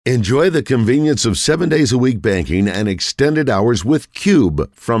Enjoy the convenience of 7 days a week banking and extended hours with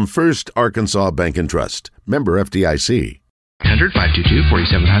Cube from First Arkansas Bank and Trust. Member FDIC.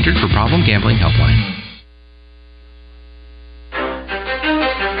 100-522-4700 for Problem Gambling Helpline.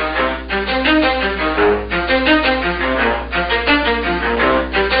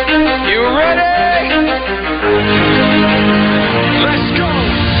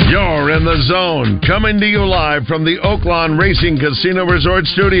 In the Zone, coming to you live from the Oaklawn Racing Casino Resort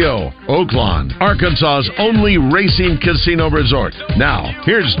Studio. Oaklawn, Arkansas's only racing casino resort. Now,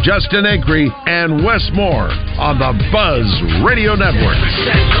 here's Justin Acree and Wes Moore on the Buzz Radio Network.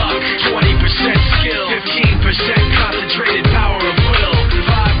 20% luck, 20% skill, 15% concentrated power of will,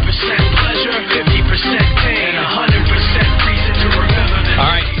 5% pleasure, 50% pain, 100% reason to remember this. All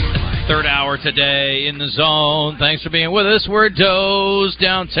right. Third hour today in the Zone. Thanks for being with us. We're Doe's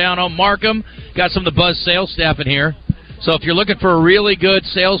downtown on Markham. Got some of the Buzz sales staff in here. So if you're looking for a really good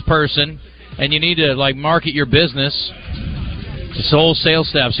salesperson and you need to market your business, this whole sales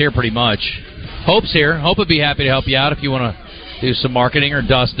staff's here pretty much. Hope's here. Hope would be happy to help you out if you want to do some marketing, or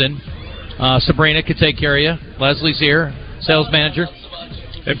Dustin. Sabrina could take care of you. Leslie's here, sales manager.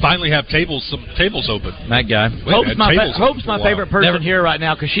 They finally have some tables open. That guy. Hope's my favorite person here right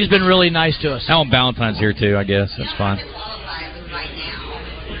now because she's been really nice to us. Ellen Ballantyne's here too, I guess. That's fine.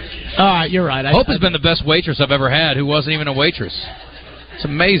 All right, you're right. Hope has been the best waitress I've ever had who wasn't even a waitress. It's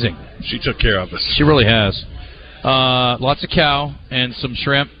amazing. She took care of us. She really has. Lots of cow and some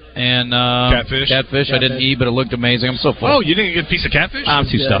shrimp and catfish. I didn't eat, but it looked amazing. I'm so full. Oh, you didn't get a piece of catfish? I'm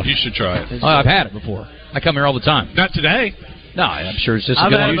too stuffed. You should try it. I've had it before. I come here all the time. Not today. No, I'm sure it's just as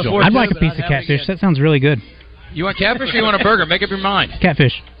good as usual. I'd like a piece of catfish. That sounds really good. You want catfish or you want a burger? Make up your mind.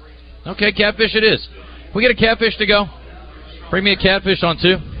 Catfish. Okay, catfish it is. We get a catfish to go? Bring me a catfish on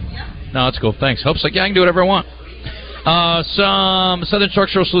too? No, that's cool. Thanks. Hope's like, yeah, I can do whatever I want. Some Southern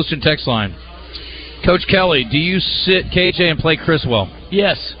Structural Solution text line. Coach Kelly, do you sit KJ and play Criswell?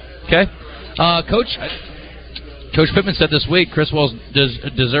 Yes. Okay. Coach Pittman said this week Criswell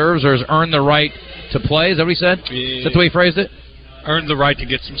deserves or has earned the right to play. Is that what he said? Is that the way he phrased it? Earned the right to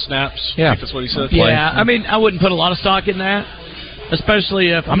get some snaps. Yeah. I think that's what he said. Yeah, I mean, I wouldn't put a lot of stock in that, especially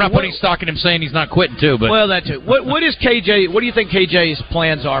if... I'm not putting stock in him saying he's not quitting, too. But well, that too. What is KJ... What do you think KJ's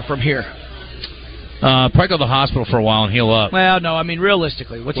plans are from here? Probably go to the hospital for a while and heal up. Well, no, I mean,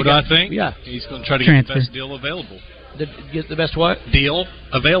 realistically. What do I think? Yeah. He's going to try to get the best deal available. Get the best what? Deal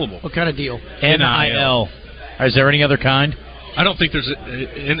available. What kind of deal? NIL. Is there any other kind? I don't think there's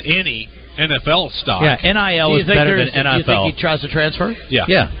any NFL stock. Yeah, NIL is better than NFL. Do you think he tries to transfer? Yeah.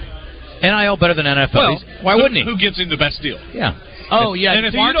 Yeah. NIL better than NFL. Well, why wouldn't he? Who gives him the best deal? Yeah. Oh, yeah. And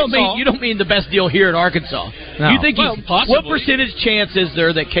if so you don't mean the best deal here at Arkansas. No. You think possibly. What percentage chance is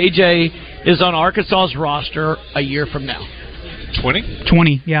there that KJ is on Arkansas's roster a year from now? 20?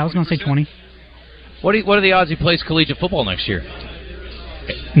 20. Yeah, I was going to say 20. What are the odds he plays collegiate football next year?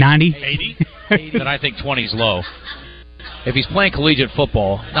 90. 80? Then I think 20 is low. If he's playing collegiate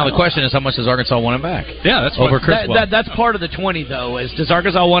football, now the question is how much does Arkansas want him back? Yeah, that's over Criswell. That's part of the 20 though. Is does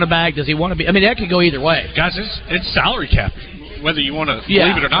Arkansas want him back? Does he want to be? I mean, that could go either way. Guys, it's salary cap. Whether you want to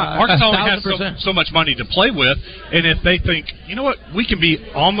believe it or not, Arkansas only has so much money to play with, and if they think, you know what, we can be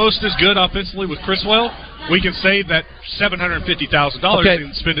almost as good offensively with Criswell, we can save that $750,000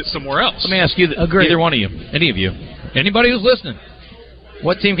 and spend it somewhere else. Let me ask you, either one of you, any of you, anybody who's listening,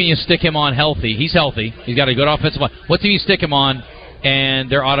 what team can you stick him on healthy? He's healthy. He's got a good offensive line. What team you stick him on,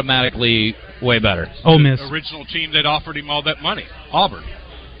 and they're automatically way better? Ole Miss. The original team that offered him all that money, Auburn.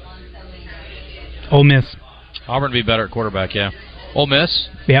 Ole Miss. Auburn would be better at quarterback, yeah. Ole Miss?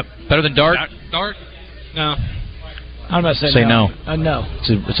 Yep. Better than Dart? Dart? No. I'm not saying Say no. No.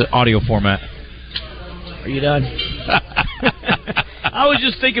 It's an audio format. Are you done? I was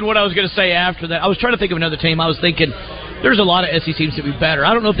just thinking what I was going to say after that. I was trying to think of another team. I was thinking there's a lot of SEC teams that would be better.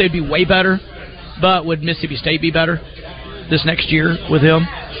 I don't know if they'd be way better, but would Mississippi State be better this next year with him?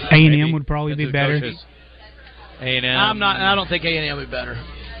 A&M would probably be better. A&M. I don't think A&M would be better.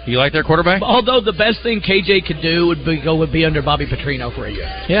 You like their quarterback? Although the best thing KJ could do would be under Bobby Petrino for a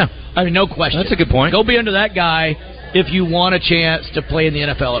year. Yeah. I mean, no question. That's a good point. Go be under that guy if you want a chance to play in the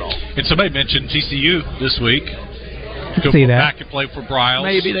NFL at all. And somebody mentioned TCU this week. Go back and play for Briles.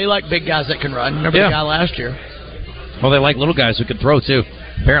 Maybe. They like big guys that can run. Remember the guy last year? Well, they like little guys who can throw, too.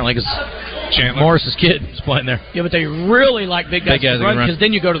 Apparently, because Morris's kid is playing there. Yeah, but they really like big guys that can run because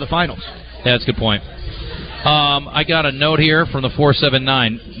then you go to the finals. Yeah, that's a good point. I got a note here from the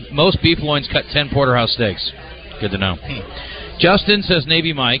 479. Most beef loins cut 10 porterhouse steaks. Good to know. Justin says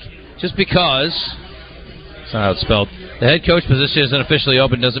Navy Mike, just because, that's not how it's spelled, the head coach position isn't officially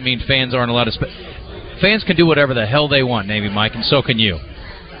open doesn't mean fans aren't allowed to fans can do whatever the hell they want, Navy Mike, and so can you.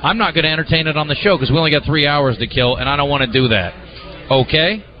 I'm not going to entertain it on the show because we only got 3 hours to kill, and I don't want to do that.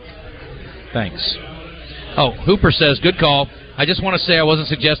 Okay? Thanks. Oh, Hooper says, good call. I just want to say I wasn't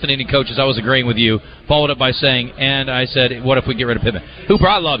suggesting any coaches. I was agreeing with you. Followed up by saying, and I said, what if we get rid of Pittman? Hooper,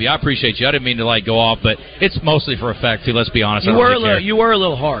 I love you. I appreciate you. I didn't mean to go off, but it's mostly for effect, too. Let's be honest. You were a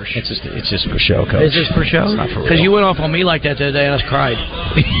little harsh. It's just for show, Coach. Is this for show? It's not for real. Because you went off on me like that the other day, and I cried.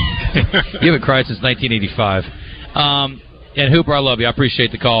 You haven't cried since 1985. And Hooper, I love you. I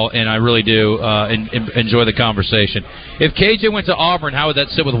appreciate the call, and I really do enjoy the conversation. If KJ went to Auburn, how would that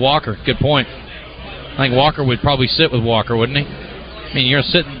sit with Walker? Good point. I think Walker would probably sit with Walker, wouldn't he? I mean, you're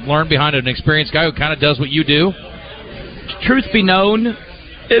going to sit and learn behind an experienced guy who kind of does what you do. Truth be known,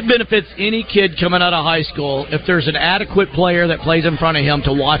 it benefits any kid coming out of high school if there's an adequate player that plays in front of him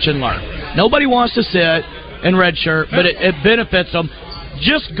to watch and learn. Nobody wants to sit in red shirt, but it benefits them.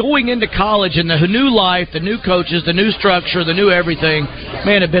 Just going into college and the new life, the new coaches, the new structure, the new everything,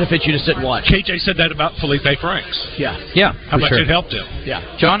 man, it benefits you to sit and watch. KJ said that about Felipe Franks. Yeah. How much it helped him.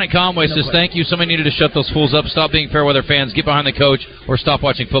 Yeah. John in Conway says, thank you. Somebody needed to shut those fools up. Stop being fair-weather fans. Get behind the coach or stop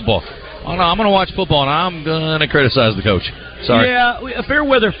watching football. Oh, no, I'm going to watch football, and I'm going to criticize the coach. Sorry. Yeah, a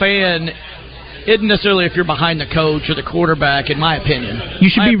fair-weather fan isn't necessarily if you're behind the coach or the quarterback, in my opinion. You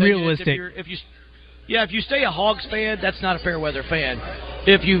should be realistic. If you stay a Hogs fan, that's not a fair-weather fan.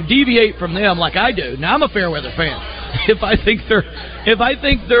 If you deviate from them like I do, now I'm a fair-weather fan. If I think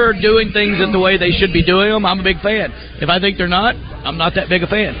they're doing things in the way they should be doing them, I'm a big fan. If I think they're not, I'm not that big a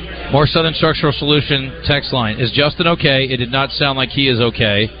fan. More Southern Structural Solution text line. Is Justin okay? It did not sound like he is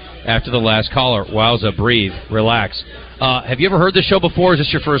okay after the last caller. Wowza, breathe, relax. Have you ever heard this show before, or is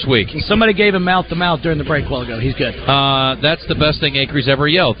this your first week? Somebody gave him mouth-to-mouth during the break a while ago. He's good. That's the best thing Acree's ever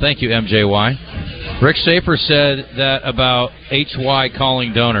yelled. Thank you, MJY. Rick Schaefer said that about HY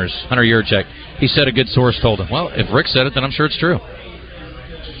calling donors. Hunter Yurchek. He said a good source told him. Well, if Rick said it, then I'm sure it's true.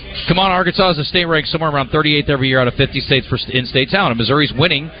 Come on, Arkansas is a state ranked somewhere around 38th every year out of 50 states for in-state talent. And Missouri's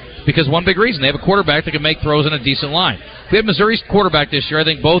winning because one big reason, they have a quarterback that can make throws in a decent line. If we had Missouri's quarterback this year, I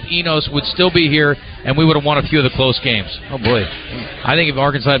think both Enos would still be here, and we would have won a few of the close games. Oh, boy. I think if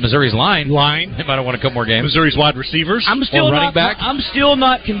Arkansas had Missouri's line, they might have won a couple more games. Missouri's wide receivers I'm still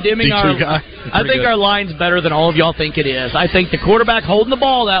not condemning our guy. I think our line's better than all of y'all think it is. I think the quarterback holding the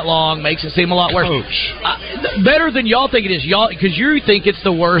ball that long makes it seem a lot worse. Better than y'all think it is, y'all, because you think it's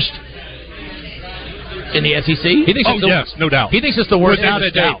the worst in the SEC. He thinks yes, no doubt. He thinks it's the worst. Without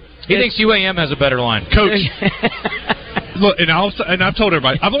a doubt. He thinks UAM has a better line. Coach, look, and I've told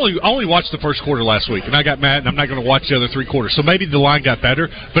everybody, I've only watched the first quarter last week, and I got mad, and I'm not going to watch the other three quarters. So maybe the line got better,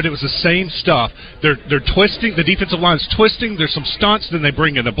 but it was the same stuff. They're twisting. The defensive line's twisting. There's some stunts. Then they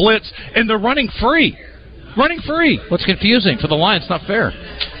bring in a blitz, and they're running free. What's confusing for the line? It's not fair.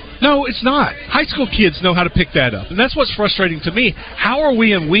 No, it's not. High school kids know how to pick that up, and that's what's frustrating to me. How are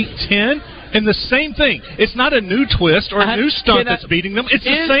we in week 10? And the same thing. It's not a new twist or a new stunt that's beating them. It's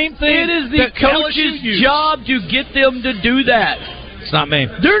the same thing. It is the coach's job to get them to do that. It's not me.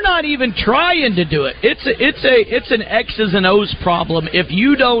 They're not even trying to do it. It's an X's and O's problem. If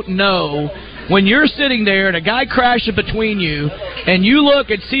you don't know when you're sitting there and a guy crashes between you, and you look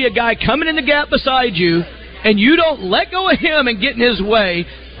and see a guy coming in the gap beside you, and you don't let go of him and get in his way,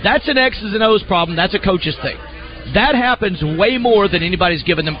 that's an X's and O's problem. That's a coach's thing. That happens way more than anybody's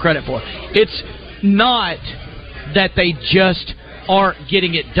given them credit for. It's not that they just aren't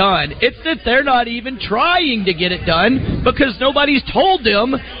getting it done. It's that they're not even trying to get it done because nobody's told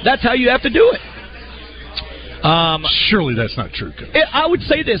them that's how you have to do it. Surely that's not true, Coach. I would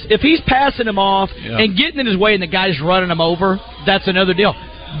say this. If he's passing him off and getting in his way and the guy's running him over, that's another deal.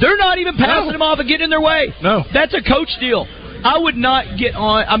 They're not even passing him off and getting in their way. No. That's a coach deal. I would not get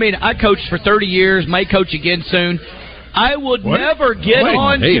on. I mean, I coached for 30 years, may coach again soon. I would never get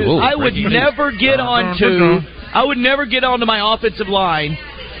on to. I would never get onto my offensive line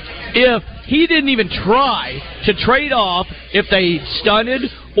if he didn't even try to trade off if they stunted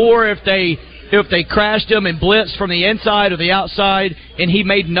or if they crashed him and blitzed from the inside or the outside and he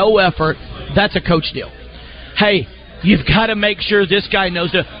made no effort. That's a coach deal. Hey, you've got to make sure this guy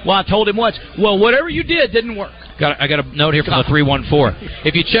knows that. Well, I told him once. Well, whatever you did didn't work. I got a note here from the 314.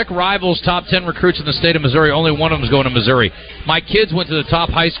 If you check Rivals' top 10 recruits in the state of Missouri, only one of them is going to Missouri. My kids went to the top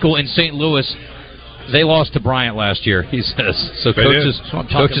high school in St. Louis. They lost to Bryant last year, he says. So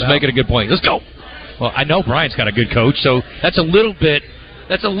coach is making a good point. Let's go. Well, I know Bryant's got a good coach, so that's a little bit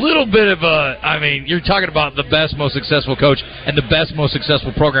of a, I mean, you're talking about the best, most successful coach and the best, most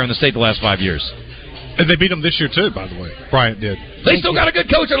successful program in the state the last 5 years. And they beat them this year, too, by the way. Bryant did. They still got a good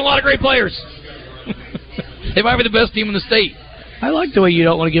coach and a lot of great players. They might be the best team in the state. I like the way you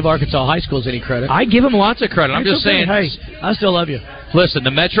don't want to give Arkansas high schools any credit. I give them lots of credit. I'm just saying. Hey, I still love you. Listen,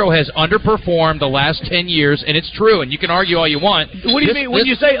 the Metro has underperformed the last 10 years, and it's true, and you can argue all you want. What do you mean? When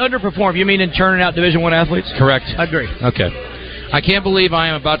you say underperform, you mean in turning out Division I athletes? Correct. I agree. Okay. I can't believe I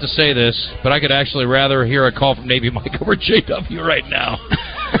am about to say this, but I could actually rather hear a call from Navy Mike over JW right now.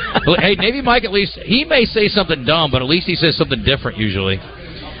 Hey, Navy Mike, at least, he may say something dumb, but at least he says something different usually.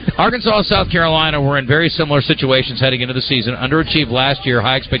 Arkansas and South Carolina were in very similar situations heading into the season. Underachieved last year,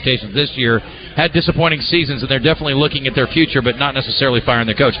 high expectations this year, had disappointing seasons, and they're definitely looking at their future, but not necessarily firing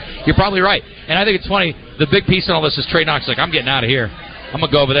their coach. You're probably right. And I think it's funny, the big piece in all this is Trey Knox like, I'm getting out of here. I'm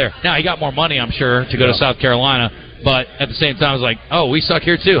going to go over there. Now, he got more money, I'm sure, to go to South Carolina, but at the same time, I was like, oh, we suck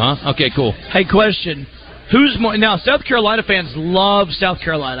here too, huh? Okay, cool. Hey, question. Who's more now? South Carolina fans love South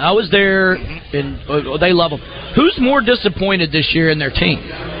Carolina. I was there, and they love them. Who's more disappointed this year in their team?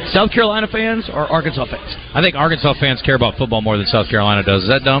 South Carolina fans or Arkansas fans? I think Arkansas fans care about football more than South Carolina does. Is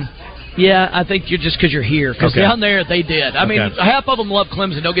that dumb? Yeah, I think you're just because you're here. Because down there they did. I mean, half of them love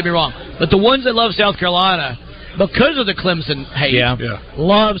Clemson. Don't get me wrong, but the ones that love South Carolina, because of the Clemson hate,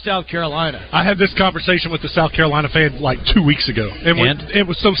 love South Carolina. I had this conversation with the South Carolina fan like 2 weeks ago, and it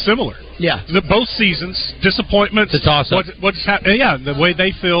was so similar. Yeah, both seasons, disappointments. The toss-up. What's happening? Yeah, the way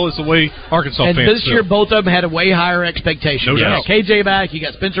they feel is the way Arkansas fans feel. And this year, both of them had a way higher expectation. No doubt. KJ back, you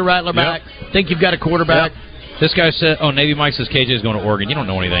got Spencer Rattler back. Think you've got a quarterback. This guy said, Navy Mike says KJ is going to Oregon. You don't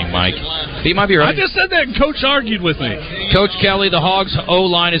know anything, Mike. He might be right. I just said that, and Coach argued with me. Coach Kelly, the Hogs'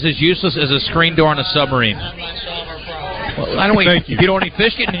 O-line is as useless as a screen door on a submarine. Well, I don't Thank you. If you don't need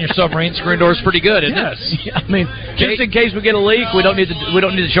fish getting in your submarine, screen door is pretty good, isn't it? I mean, just in case we get a leak, we don't need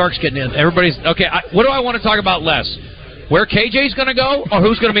the sharks getting in. Everybody's okay. What do I want to talk about less? Where KJ's going to go, or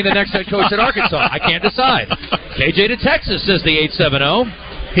who's going to be the next head coach at Arkansas? I can't decide. KJ to Texas, says the 870.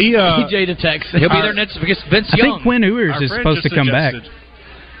 KJ to Texas. He'll be there next because Vince Young. I think Quinn Ewers is supposed to come back.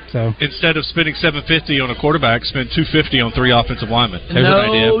 So instead of spending $750 on a quarterback, spend $250 on 3 offensive linemen. There's an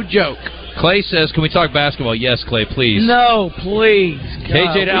idea. No joke. Clay says, "Can we talk basketball?" Yes, Clay, please. No, please.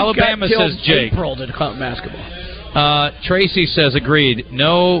 KJ to Alabama, says Jake. April to talk basketball. Tracy says, "Agreed.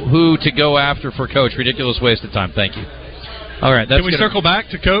 Know who to go after for coach. Ridiculous waste of time. Thank you." All right, can we circle back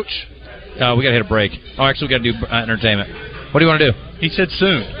to coach? We got to hit a break. Oh, actually, we got to do entertainment. What do you want to do? He said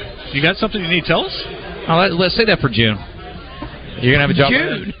soon. You got something you need to tell us? Let's say that for June. You're going to have a job?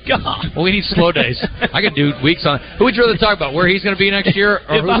 June? God. Well, we need slow days. I could do weeks on. Who would you rather talk about? Where he's going to be next year,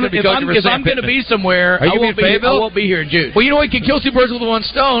 or who's going to be coaching for Sam If I'm going to be somewhere, I won't be here in June. Well, you know we can kill 2 birds with 1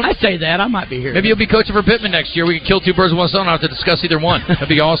 stone. I say that. I might be here. Maybe you'll be coaching for Pittman next year. We can kill 2 birds with 1 stone. I don't have to discuss either one. That'd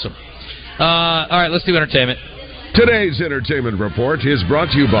be awesome. All right, let's do entertainment. Today's entertainment report is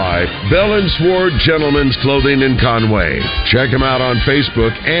brought to you by Bell & Sword Gentlemen's Clothing in Conway. Check them out on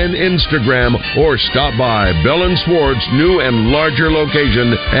Facebook and Instagram, or stop by Bell & Sword's new and larger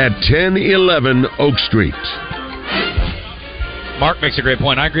location at 1011 Oak Street. Mark makes a great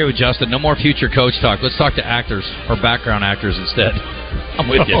point. I agree with Justin. No more future coach talk. Let's talk to actors or background actors instead. I'm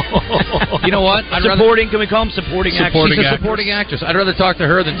with you. You know what? Can we call them supporting actors? She's a supporting actress. I'd rather talk to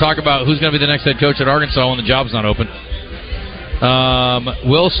her than talk about who's going to be the next head coach at Arkansas when the job's not open.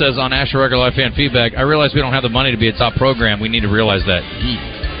 Will says on Asher Regular Life fan feedback, I realize we don't have the money to be a top program. We need to realize that.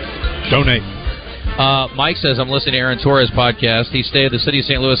 Donate. Mike says, I'm listening to Aaron Torres' podcast. He stated the city of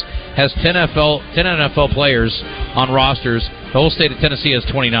St. Louis has 10 NFL players on rosters. The whole state of Tennessee has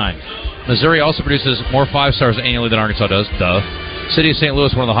 29. Missouri also produces more 5-stars annually than Arkansas does. Duh. City of St.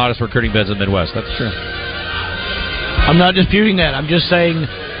 Louis, one of the hottest recruiting beds in the Midwest. That's true. I'm not disputing that. I'm just saying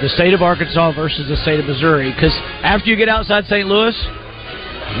the state of Arkansas versus the state of Missouri. Because after you get outside St. Louis,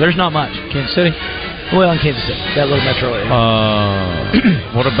 there's not much. Kansas City? Well, in Kansas City, that little metro area.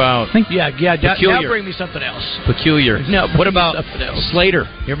 What about? Now bring me something else. Peculiar. No, what about Slater?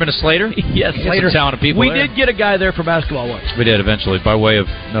 You ever been to Slater? Yes, Slater. Some talented people. We did get a guy there for basketball once. We did eventually, by way of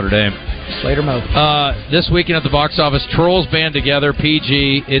Notre Dame. Slater Mo. This weekend at the box office, Trolls Band Together,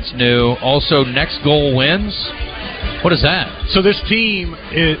 PG, it's new. Also, Next Goal Wins. What is that? So this team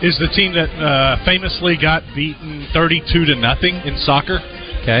is the team that famously got beaten 32-0 in soccer.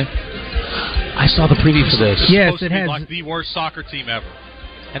 Okay. I saw the preview for this. Yes, it has. Like the worst soccer team ever.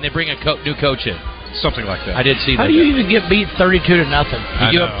 And they bring a new coach in. Something like that. I did see that. How do you even get beat 32-0?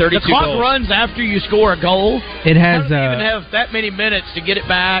 You give up 32 The clock goals. runs after you score a goal. It has. How do you even have that many minutes to get it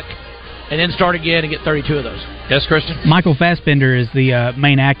back and then start again and get 32 of those? Yes, Christian? Michael Fassbender is the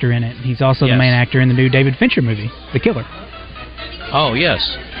main actor in it. He's also the main actor in the new David Fincher movie, The Killer. Oh, yes.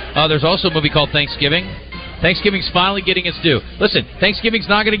 There's also a movie called Thanksgiving. Thanksgiving's finally getting its due. Listen, Thanksgiving's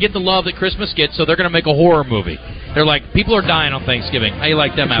not going to get the love that Christmas gets, so they're going to make a horror movie. They're like, people are dying on Thanksgiving. How you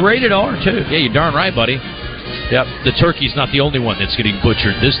like them? It's rated R, too. Yeah, you're darn right, buddy. Yep, the turkey's not the only one that's getting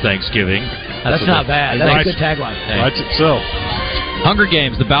butchered this Thanksgiving. That's not bad. That's a good tagline. Writes itself. Hunger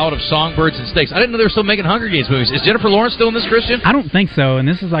Games, The Ballad of Songbirds and Snakes. I didn't know they were still making Hunger Games movies. Is Jennifer Lawrence still in this, Christian? I don't think so, and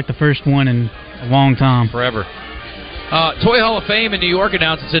this is like the first one in a long time. Forever. Toy Hall of Fame in New York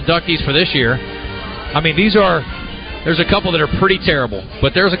announced its inductees for this year. I mean, there's a couple that are pretty terrible,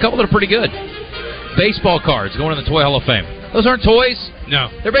 but there's a couple that are pretty good. Baseball cards going in the Toy Hall of Fame. Those aren't toys. No.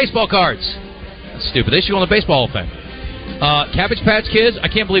 They're baseball cards. That's stupid. They should go in the Baseball Hall of Fame. Cabbage Patch Kids. I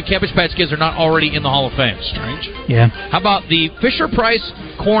can't believe Cabbage Patch Kids are not already in the Hall of Fame. Strange. Yeah. How about the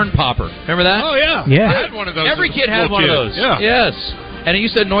Fisher-Price Corn Popper? Remember that? Oh, yeah. Yeah. I had one of those. Every kid had one of those. Yeah. Yes. And it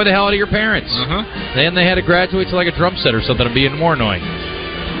used to annoy the hell out of your parents. Then they had to graduate to like a drum set or something and be even more annoying.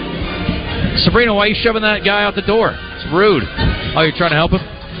 Sabrina, why are you shoving that guy out the door? It's rude. Oh, you're trying to help him?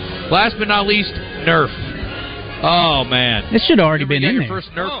 Last but not least, Nerf. Oh, man. This should have already been in your there. first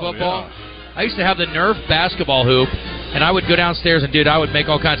Nerf football? Yeah. I used to have the Nerf basketball hoop, and I would go downstairs and, I would make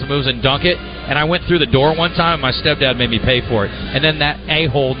all kinds of moves and dunk it. And I went through the door one time, and my stepdad made me pay for it. And then that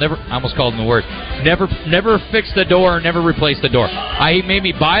a-hole I almost called him the word, never fixed the door, never replaced the door. He made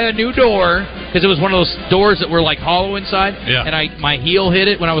me buy a new door, because it was one of those doors that were like hollow inside. Yeah. And my heel hit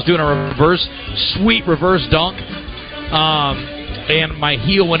it when I was doing a sweet reverse dunk. And my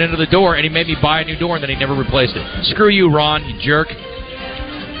heel went into the door, and he made me buy a new door, and then he never replaced it. Screw you, Ron, you jerk.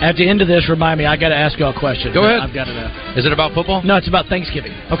 At the end of this, remind me, I got to ask you a question. Go ahead. I've got to know. Is it about football? No, it's about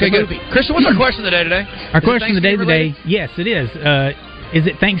Thanksgiving. Okay, good. Christian, what's our question of the day today? Our question of the day today, yes, it is. Is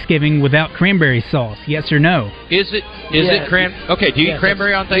it Thanksgiving without cranberry sauce? Yes or no? Is it Okay, do you eat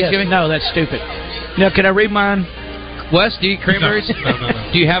cranberry on Thanksgiving? No, that's stupid. Now, can I read mine? Wes, do you eat cranberries? No.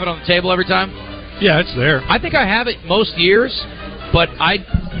 Do you have it on the table every time? Yeah, it's there. I think I have it most years, but I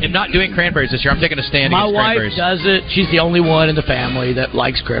am not doing cranberries this year. I'm taking a stand against cranberries. My wife does it. She's the only one in the family that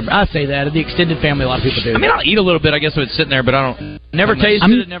likes cranberries. I say that. In the extended family, a lot of people do. I mean, I'll eat a little bit, I guess, if it's sitting there, but I don't... Never tasted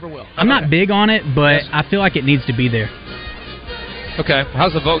it, never will. I'm not big on it, but I feel like it needs to be there. Okay.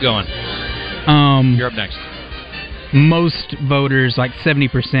 How's the vote going? You're up next. Most voters, like 70%,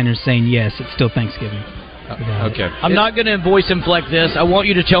 are saying yes, it's still Thanksgiving. Okay. I'm not going to voice inflect this. I want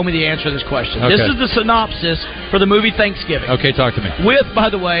you to tell me the answer to this question. Okay. This is the synopsis for the movie Thanksgiving. Okay, talk to me. With,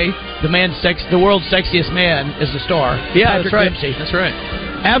 by the way, the world's sexiest man is the star. Yeah, Patrick that's right. Dempsey. That's right.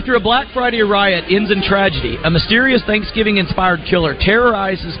 After a Black Friday riot ends in tragedy, a mysterious Thanksgiving-inspired killer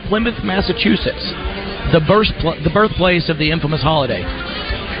terrorizes Plymouth, Massachusetts, the birthplace of the infamous holiday.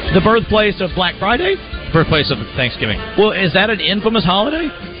 The birthplace of Black Friday? Birthplace of Thanksgiving. Well, is that an infamous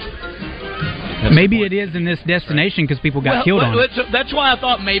holiday? Maybe it is in this destination because people got killed on it. That's why I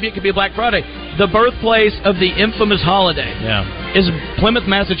thought maybe it could be a Black Friday. The birthplace of the infamous holiday. Yeah. Is Plymouth,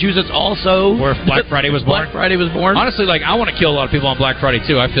 Massachusetts also where Black Friday was born? Black Friday was born. Honestly, I want to kill a lot of people on Black Friday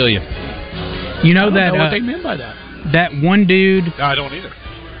too. I feel you. You know I don't know what they meant by that. That one dude. No, I don't either.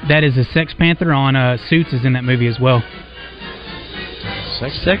 That is a Sex Panther on Suits is in that movie as well.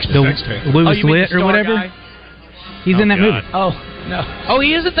 Sex Panther. Lewis Litt or whatever. Guy? He's in that movie. Oh, no. Oh,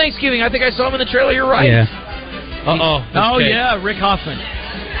 he is at Thanksgiving. I think I saw him in the trailer. You're right. Yeah. Uh-oh. Oh, yeah, Rick Hoffman.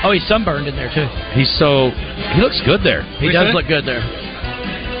 Oh, he's sunburned in there, too. He looks good there. He does look good there.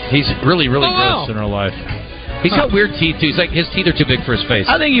 He's really, really gross in real life. He's got weird teeth, too. His teeth are too big for his face.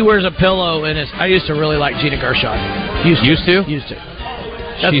 I think he wears a pillow in his... I used to really like Gina Gershon. Used to? Used to.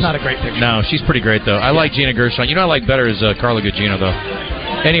 That's not a great picture. No, she's pretty great, though. I like Gina Gershon. You know what I like better is Carla Gugino, though.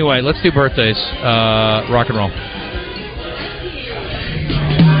 Anyway, let's do birthdays. Rock and roll.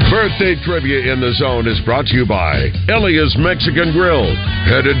 Birthday Trivia in the Zone is brought to you by Elia's Mexican Grill.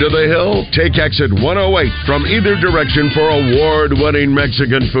 Headed to the hill? Take exit 108 from either direction for award-winning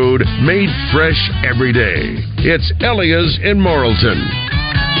Mexican food made fresh every day. It's Elia's in Morrilton.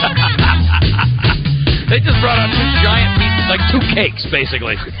 They just brought out two giant pieces, like two cakes,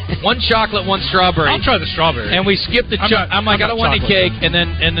 basically. One chocolate, one strawberry. I'll try the strawberry. And we skipped the I'm like, I don't want any cake. And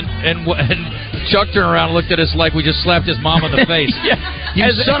then Chuck turned around and looked at us like we just slapped his mom in the face.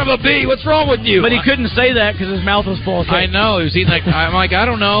 You son of a bee, what's wrong with you? But he couldn't say that because his mouth was full of cake. I know. He was eating like, I'm like, I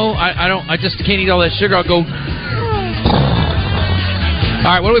don't know. I just can't eat all that sugar. I'll go.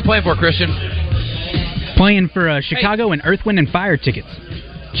 All right, what are we playing for, Christian? Playing for Chicago and Earth, Wind, and Fire tickets.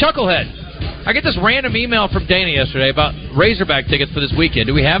 Chucklehead. I get this random email from Dana yesterday about Razorback tickets for this weekend.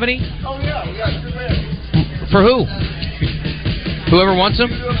 Do we have any? Oh, yeah. We got 2 men. For who? Whoever wants them?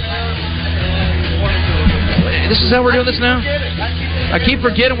 This is how we're doing this now? I keep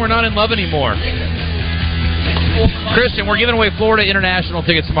forgetting we're not in love anymore. Christian, we're giving away Florida International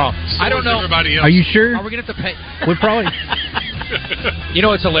tickets tomorrow. I don't know. Everybody else. Are you sure? Are we going to have to pay? We probably... You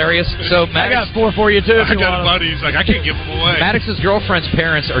know, it's hilarious. So I got 4 for you, too. I got a buddy. He's like, I can't give them away. Maddox's girlfriend's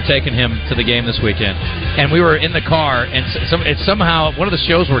parents are taking him to the game this weekend. And we were in the car, and it's somehow, one of the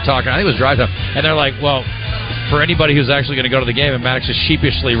shows we were talking, I think it was Drive Time, and they're like, well, for anybody who's actually going to go to the game, and Maddox just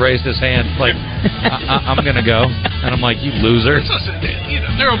sheepishly raised his hand, like, I'm going to go. And I'm like, you loser.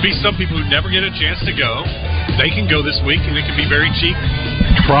 There will be some people who never get a chance to go. They can go this week, and it can be very cheap,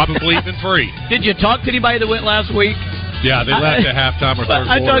 probably even free. Did you talk to anybody that went last week? Yeah, they left at halftime or third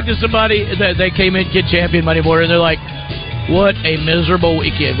quarter. I talked to somebody that they came in Kid Champion Monday morning, and they're like, what a miserable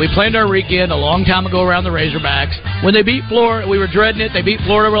weekend. We planned our weekend a long time ago around the Razorbacks. When they beat Florida, we were dreading it. They beat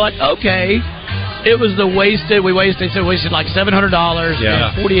Florida. We're like, okay. It was the wasted. We wasted like $700.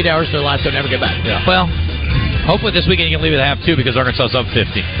 Yeah. 48 hours to their life. They'll never get back. Yeah. Well, hopefully this weekend you can leave it at half, too, because Arkansas is up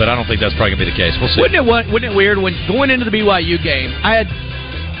 50. But I don't think that's probably going to be the case. We'll see. Wouldn't it weird when going into the BYU game, I had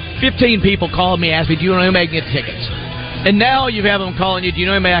 15 people calling me, asking me, do you know anybody can get tickets? And now you have them calling you, do you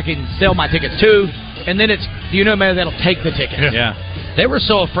know anybody I can sell my tickets to? And then it's, do you know anybody that'll take the tickets? Yeah. They were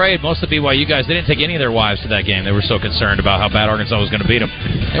so afraid, most of the BYU guys, they didn't take any of their wives to that game. They were so concerned about how bad Arkansas was going to beat them.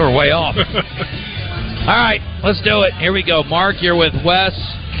 They were way off. All right, let's do it. Here we go. Mark, you're with Wes.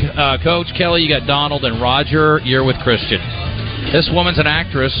 Coach Kelly, you got Donald. And Roger, you're with Christian. This woman's an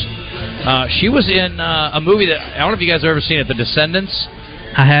actress. She was in a movie that, I don't know if you guys have ever seen it, The Descendants.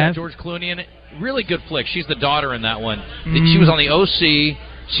 I have. George Clooney in it. Really good flick. She's the daughter in that one. She was on the OC.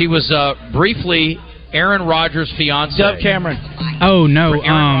 She was briefly Aaron Rodgers' fiance. Dove Cameron. Oh, no.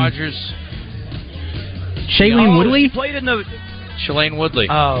 Aaron Rodgers. Shailene Woodley? She played in the... Shailene Woodley.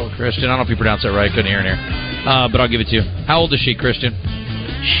 Oh. Christian, I don't know if you pronounced that right. Couldn't hear in here. But I'll give it to you. How old is she, Christian?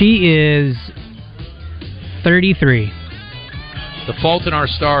 She is 33. The Fault in Our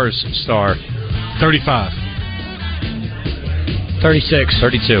Stars star. 35. 36.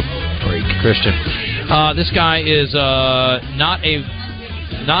 32. Freak. Christian. This guy is not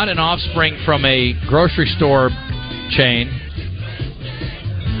an offspring from a grocery store chain.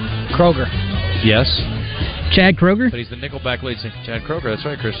 Kroger. Yes. Chad Kroger? But he's the Nickelback lead singer. Chad Kroger, that's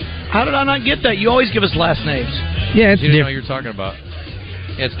right, Christian. How did I not get that? You always give us last names. Yeah, it's you didn't know what different. you're talking about.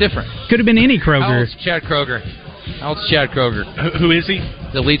 Yeah, it's different. Could have been any Kroger. How old's Chad Kroger? How old's Chad Kroger? Who is he?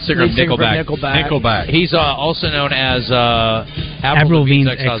 The lead singer of Nickelback. Nickelback. He's also known as Avril Lavigne's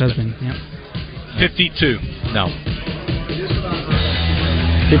ex-husband. Yep. 52. No.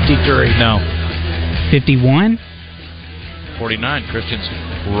 53. No. 51? 49. Christian's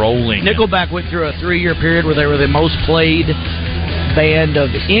rolling. Nickelback went through a 3-year period where they were the most played band of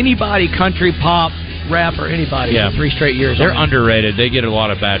anybody, country, pop, rap, or anybody for 3 straight years. They're underrated. They get a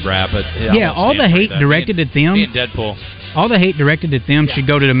lot of bad rap. But yeah, all the hate directed at them. Me and Deadpool. All the hate directed at them should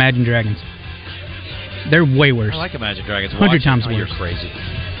go to Imagine Dragons. They're way worse. I like Imagine Dragons. 100 times worse. You're crazy.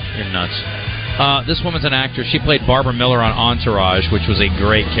 You're nuts. This woman's an actress. She played Barbara Miller on Entourage, which was a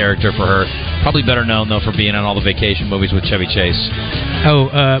great character for her. Probably better known, though, for being on all the vacation movies with Chevy Chase. Oh,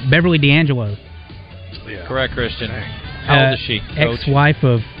 Beverly D'Angelo. Yeah. Correct, Christian. How old is she, Coach? Ex-wife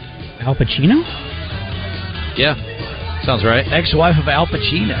of Al Pacino? Yeah. Sounds right. Ex-wife of Al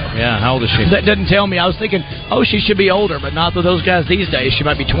Pacino. Yeah, how old is she? That doesn't tell me. I was thinking, she should be older, but not with those guys these days. She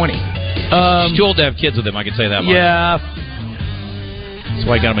might be 20. She's too old to have kids with him, I can say that much. Yeah. That's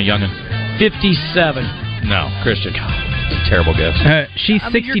why I got him a youngin'. 57. No, Christian. It's a terrible guess. She's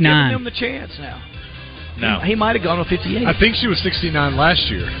 69. You're giving him the chance now. No. He might have gone with 58. I think she was 69 last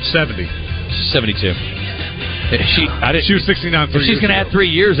year. 70. She's 72. She was 69 If she's going to add 3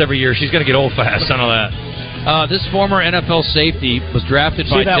 years every year, she's going to get old fast. I know that. This former NFL safety was drafted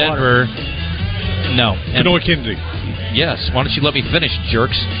by Denver. No. Kenoy Kennedy. Yes. Why don't you let me finish,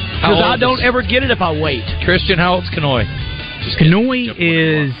 jerks? Because I don't ever get it if I wait. Christian, how old's Kenoy? Kenoy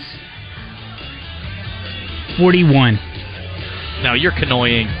is 41. No, you're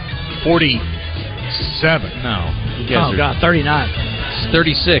Kenoying. 47. No. Oh, God, 39. It's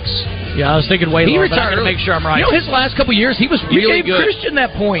 36. Yeah, I was thinking way He lower, retired to make sure I'm right. You know, his last couple years, he was really you gave good. Christian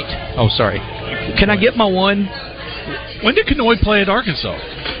that point. Oh, sorry. Can I get my one? When did Kenoy play at Arkansas?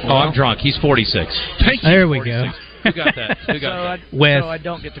 Oh, I'm drunk. He's 46. Thank you. There we go. Who got that? Who got that? Wes. So I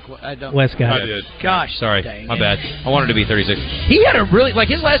don't get the. I don't. Wes got I it. did. Gosh, Sorry, dang my it. bad. I wanted to be 36. He had a really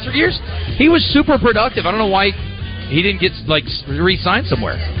his last 3 years. He was super productive. I don't know why he didn't get re-signed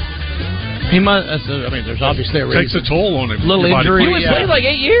somewhere. He must. There's obviously a reason. Takes a toll on him. Little injury. He was played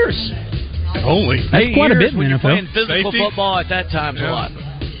 8 years. Only. That's quite a bit in when the you're NFL. playing physical Safety? football at that time is a lot.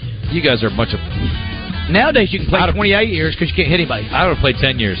 You guys are a bunch of. Nowadays you can play 28 years because you can't hit anybody. I would have played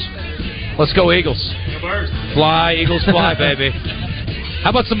 10 years. Let's go Eagles. Fly, Eagles, fly, baby. How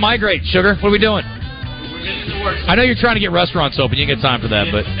about some migrate, Sugar? What are we doing? I know you're trying to get restaurants open. You ain't got time for that,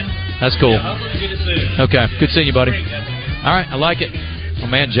 but that's cool. Okay, good seeing you, buddy. All right, I like it. My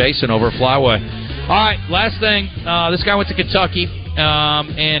man Jason over at Flyway. All right, last thing. This guy went to Kentucky,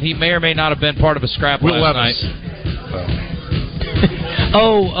 and he may or may not have been part of a scrap Will last Levis. night.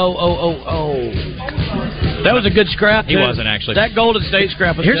 That was a good scrap. He wasn't actually. That Golden State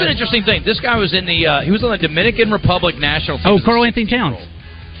scrap was Here's good. an interesting thing. This guy was in the he was on the Dominican Republic national team. Oh, Carl Anthony Towns.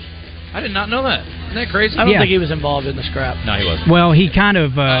 I did not know that. Isn't that crazy? I don't think he was involved in the scrap. No, he wasn't. Well, he kind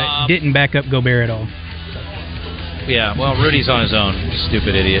of didn't back up Gobert at all. Yeah, well, Rudy's on his own.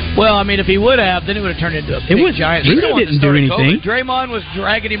 Stupid idiot. Well, I mean, if he would have, then it would have turned into a big giant. Rudy didn't do anything. Draymond was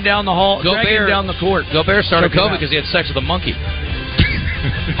dragging him down the hall, dragging him down the court. Gobert started COVID because he had sex with a monkey.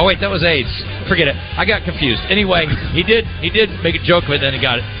 Oh wait, that was AIDS. Forget it. I got confused. Anyway, he did make a joke, but then he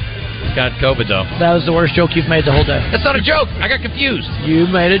got COVID though. That was the worst joke you've made the whole day. That's not a joke. I got confused. You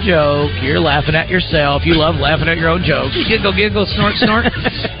made a joke. You're laughing at yourself. You love laughing at your own jokes. Giggle, snort, snort.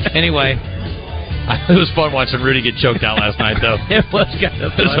 Anyway, it was fun watching Rudy get choked out last night, though. It was kind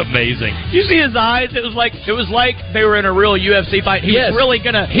of fun. It was amazing. You see his eyes? It was like they were in a real UFC fight. He was really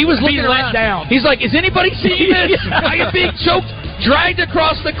gonna. He was be looking let down. He's like, "Is anybody seeing this? I am being choked, dragged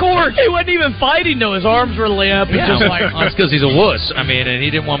across the court." He wasn't even fighting though. His arms were limp. Yeah, just like that's because he's a wuss. I mean, and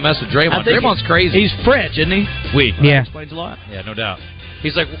he didn't want to mess with Draymond. Draymond's crazy. He's French, isn't he? Yeah. That explains a lot. Yeah, no doubt.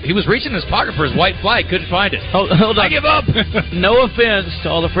 He's like, he was reaching in his pocket for his white flag, couldn't find it. Hold on. I give up. No offense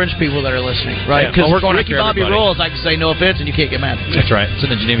to all the French people that are listening, right? Because we're going Ricky after Bobby everybody. Rolls, I can say no offense, and you can't get mad. That's right. It's in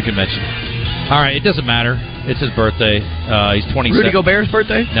the Geneva Convention. All right, it doesn't matter. It's his birthday. He's 27. Rudy Gobert's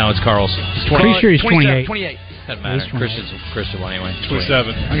birthday? No, it's Carl's. He's 20. Pretty sure he's 28. 28. Doesn't matter. Christian one anyway.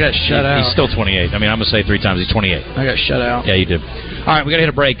 27. I got shut out. He's still 28. I mean, I'm gonna say 3 times. He's 28. I got shut out. Yeah, you did. All right, we gotta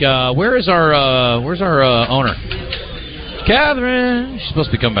hit a break. Where's our owner? Catherine. She's supposed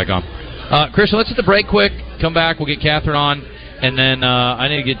to be coming back on. Christian, let's hit the break quick. Come back. We'll get Catherine on. And then I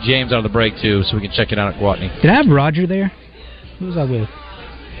need to get James out of the break, too, so we can check it out at Gwatney. Did I have Roger there? Who was I with?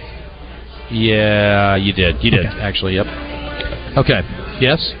 Yeah, you did. You did, actually. Yep. Okay.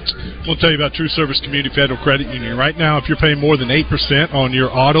 Yes? We'll tell you about True Service Community Federal Credit Union. Right now, if you're paying more than 8% on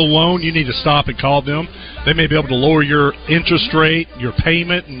your auto loan, you need to stop and call them. They may be able to lower your interest rate, your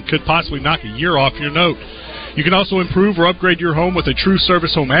payment, and could possibly knock a year off your note. You can also improve or upgrade your home with a True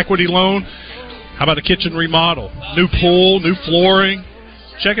Service Home Equity Loan. How about a kitchen remodel? New pool, new flooring.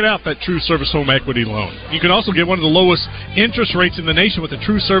 Check it out, that True Service Home Equity Loan. You can also get one of the lowest interest rates in the nation with a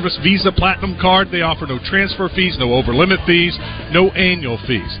True Service Visa Platinum Card. They offer no transfer fees, no over-limit fees, no annual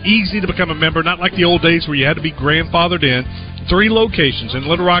fees. Easy to become a member, not like the old days where you had to be grandfathered in. 3 locations in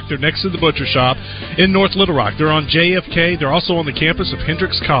Little Rock. They're next to the Butcher Shop in North Little Rock. They're on JFK. They're also on the campus of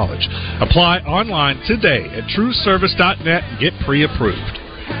Hendrix College. Apply online today at trueservice.net and get pre-approved.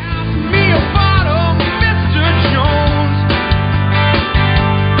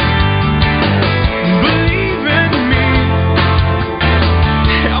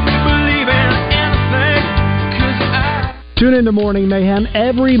 Tune into Morning Mayhem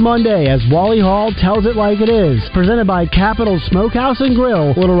every Monday as Wally Hall tells it like it is. Presented by Capital Smokehouse and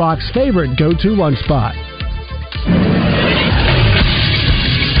Grill, Little Rock's favorite go-to lunch spot.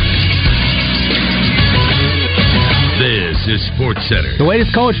 This is Sports Center. The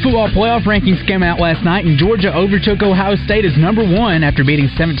latest college football playoff rankings came out last night, and Georgia overtook Ohio State as number 1 after beating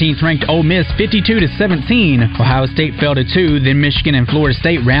 17th-ranked Ole Miss 52-17. Ohio State fell to 2, then Michigan and Florida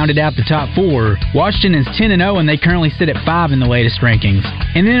State rounded out the top 4. Washington is 10-0, and they currently sit at 5 in the latest rankings.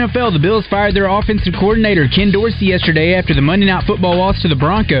 In the NFL, the Bills fired their offensive coordinator Ken Dorsey yesterday after the Monday Night Football loss to the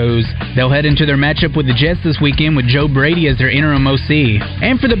Broncos. They'll head into their matchup with the Jets this weekend with Joe Brady as their interim OC.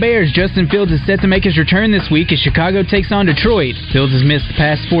 And for the Bears, Justin Fields is set to make his return this week as Chicago takes on Detroit. Fields has missed the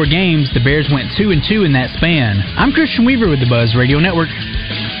past 4 games. The Bears went 2-2 in that span. I'm Christian Weaver with the Buzz Radio Network.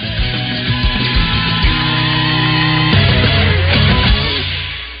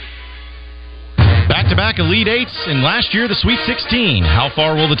 Back-to-back Elite Eights, and last year the Sweet 16. How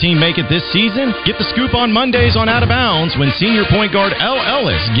far will the team make it this season? Get the scoop on Mondays on Out of Bounds when senior point guard L.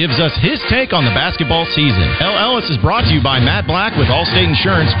 Ellis gives us his take on the basketball season. L. Ellis is brought to you by Matt Black with Allstate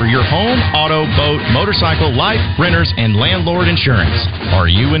Insurance for your home, auto, boat, motorcycle, life, renters, and landlord insurance. Are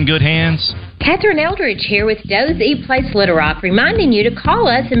you in good hands? Catherine Eldridge here with Doe's Eat Place Little Rock, reminding you to call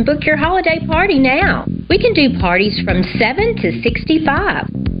us and book your holiday party now. We can do parties from 7 to 65.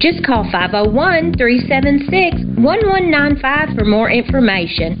 Just call 501-376-1195 for more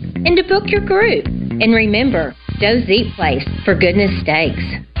information and to book your group. And remember, Doe's Eat Place, for goodness sakes.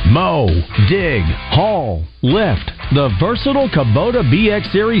 Mow, dig, haul, lift. The versatile Kubota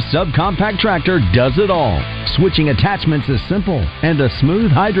BX Series subcompact tractor does it all. Switching attachments is simple, and a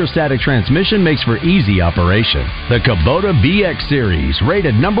smooth hydrostatic transmission makes for easy operation. The Kubota BX Series,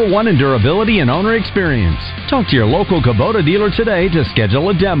 rated #1 in durability and owner experience. Talk to your local Kubota dealer today to schedule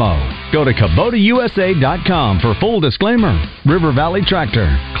a demo. Go to KubotaUSA.com for full disclaimer. River Valley Tractor,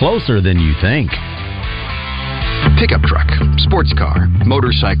 closer than you think. Pickup truck, sports car,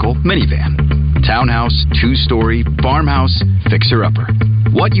 motorcycle, minivan. Townhouse, 2-story, farmhouse, fixer-upper.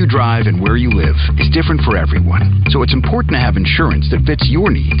 What you drive and where you live is different for everyone, so it's important to have insurance that fits your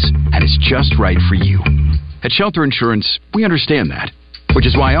needs and is just right for you. At Shelter Insurance, we understand that, which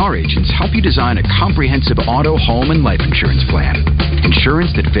is why our agents help you design a comprehensive auto, home, and life insurance plan.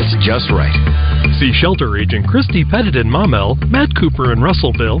 Insurance that fits just right. See Shelter Agent Christy Pettit in Maumelle, Matt Cooper in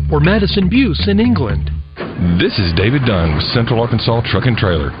Russellville, or Madison Buse in England. This is David Dunn with Central Arkansas Truck and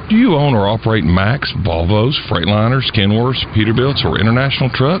Trailer. Do you own or operate Max, Volvos, Freightliners, Kenworths, Peterbilts, or international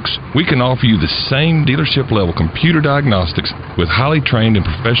trucks? We can offer you the same dealership-level computer diagnostics with highly trained and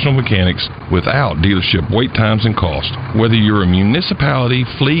professional mechanics without dealership wait times and cost. Whether you're a municipality,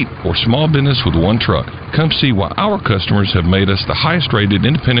 fleet, or small business with one truck, come see why our customers have made us the highest-rated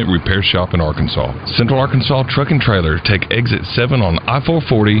independent repair shop in Arkansas. Central Arkansas Truck and Trailer. Take exit 7 on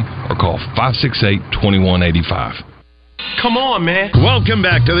I-440 or call 568-2185. Come on, man. Welcome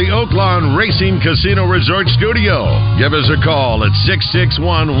back to the Oaklawn Racing Casino Resort Studio. Give us a call at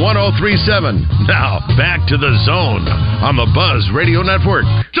 661-1037. Now, back to the Zone on the Buzz Radio Network.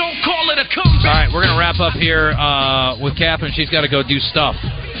 Don't call it a comeback. All right, we're going to wrap up here with Catherine. She's got to go do stuff.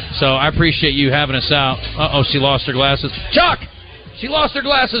 So I appreciate you having us out. Uh-oh, she lost her glasses. Chuck! She lost her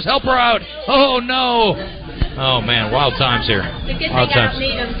glasses. Help her out. Oh, no. Oh, man, wild times here. It's a good wild thing I don't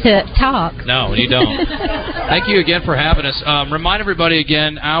need them to talk. No, you don't. Thank you again for having us. Remind everybody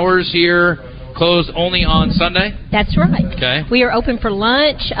again, hours here closed only on Sunday? That's right. Okay. We are open for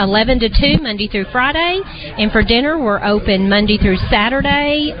lunch 11 to 2, Monday through Friday. And for dinner, we're open Monday through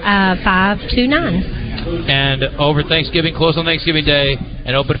Saturday, 5 to 9. And over Thanksgiving, closed on Thanksgiving Day,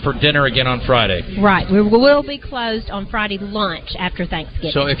 and open for dinner again on Friday. Right. We will be closed on Friday lunch after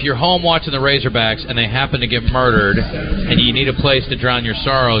Thanksgiving. So if you're home watching the Razorbacks and they happen to get murdered and you need a place to drown your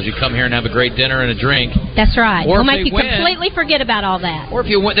sorrows, you come here and have a great dinner and a drink. That's right. Or we'll if make you completely forget about all that. Or if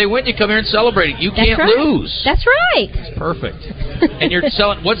they win, you come here and celebrate it. You That's can't right. lose. That's right. It's perfect. And you're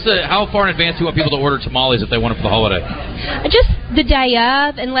selling, how far in advance do you want people to order tamales if they want it for the holiday? Just the day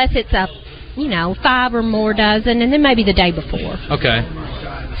of, unless it's a 5 or more dozen, and then maybe the day before. Okay.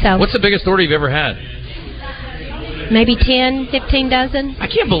 So what's the biggest order you've ever had? Maybe 10, 15 dozen. I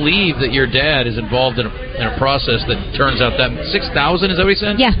can't believe that your dad is involved in a process that turns out that 6,000, is that what he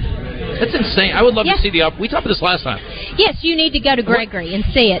said? Yeah. That's insane. I would love to see we talked about this last time. Yes, you need to go to Gregory and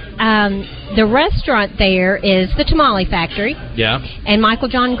see it. The restaurant there is the Tamale Factory. Yeah. And Michael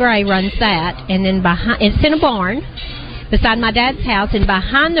John Gray runs that. And then it's in a barn beside my dad's house, and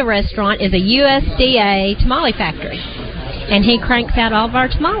behind the restaurant is a USDA tamale factory. And he cranks out all of our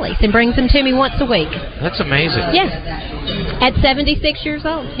tamales and brings them to me once a week. That's amazing. Yeah. At 76 years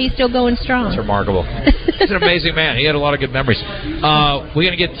old, he's still going strong. That's remarkable. He's an amazing man. He had a lot of good memories. We're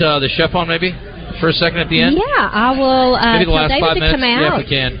going to get the chef on maybe for a second at the end? Yeah, I will maybe the last tell David 5 minutes. to come out. Yeah, if we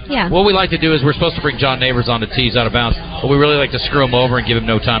can. Yeah. What we like to do is we're supposed to bring John Neighbors on to tease out of bounds, but we really like to screw him over and give him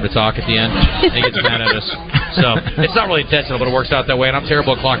no time to talk at the end. And he gets mad at us. So it's not really intentional, but it works out that way. And I'm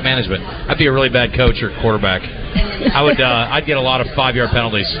terrible at clock management. I'd be a really bad coach or quarterback. I'd get a lot of 5-yard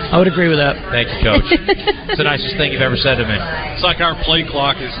penalties. I would agree with that. Thank you, Coach. It's the nicest thing you've ever said to me. It's like our play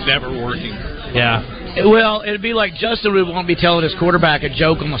clock is never working. Yeah. Well, it'd be like Justin would want to be telling his quarterback a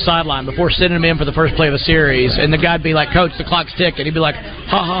joke on the sideline before sending him in for the first play of a series, and the guy'd be like, "Coach, the clock's ticking." He'd be like,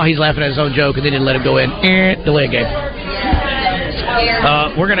 "Ha ha," he's laughing at his own joke, and then he'd let him go in. Delay a game.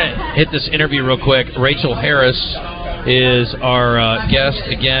 We're gonna hit this interview real quick. Rachel Harris is our guest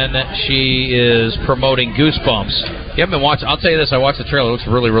again. She is promoting Goosebumps. If you haven't been watching, I'll tell you this. I watched the trailer. It looks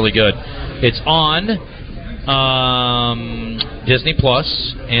really, really good. It's on Disney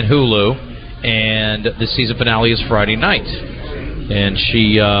Plus and Hulu. And the season finale is Friday night. And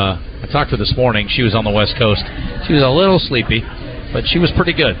I talked to her this morning. She was on the West Coast. She was a little sleepy, but she was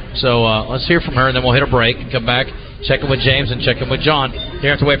pretty good. So let's hear from her, and then we'll hit a break and come back, check in with James and check in with John. You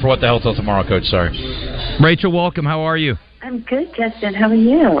have to wait for What the Hell till tomorrow, Coach. Sorry. Rachel, welcome. How are you? I'm good, Justin. How are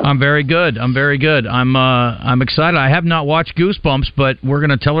you? I'm very good. I'm excited. I have not watched Goosebumps, but we're going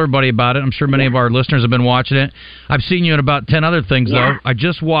to tell everybody about it. I'm sure many of our listeners have been watching it. I've seen you in about 10 other things, though. I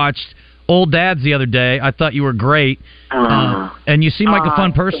just watched Old Dads the other day. I thought you were great. And you seem like a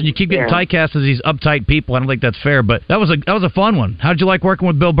fun person. You keep getting typecast as these uptight people. I don't think that's fair, but that was a fun one. How did you like working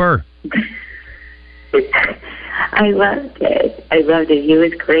with Bill Burr? I loved it. He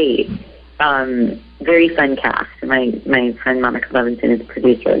was great. Very fun cast. My friend Monica Levinson is the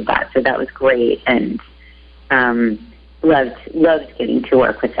producer of that, so that was great, and loved getting to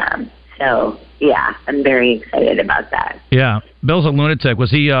work with them. So yeah, I'm very excited about that. Yeah, Bill's a lunatic.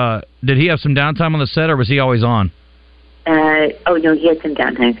 Was he? Did he have some downtime on the set, or was he always on? Oh no, he had some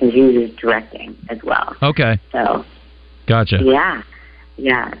downtime because he was directing as well. Okay. So. Gotcha. Yeah.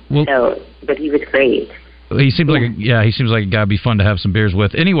 Yeah. Well, but he was great. He seems like he seems like a guy would be fun to have some beers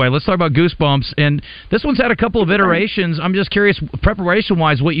with. Anyway, let's talk about Goosebumps. And this one's had a couple of iterations. I'm just curious,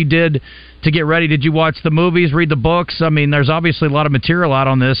 preparation-wise, what you did to get ready. Did you watch the movies, read the books? I mean, there's obviously a lot of material out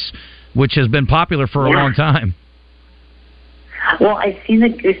on this, which has been popular for a long time. Well, I've seen the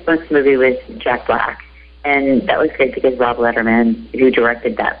Goosebumps movie with Jack Black, and that was great because Rob Letterman, who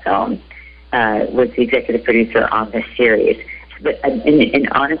directed that film, was the executive producer on this series. But and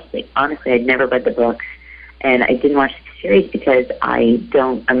honestly, I'd never read the books. And I didn't watch the series because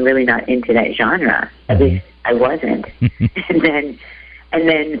I'm really not into that genre. At least I wasn't. and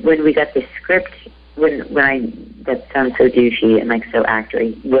then when we got the script, that sounds so douchey and like so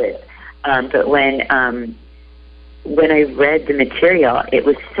actory, but when I read the material, it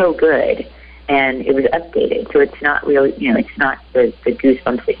was so good and it was updated. So it's not really, it's not the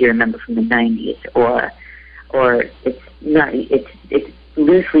Goosebumps that you remember from the 90s, or it's not. It's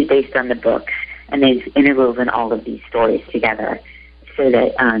loosely based on the books. And they've interwoven all of these stories together, so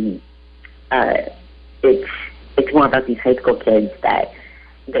that it's more about these high school kids that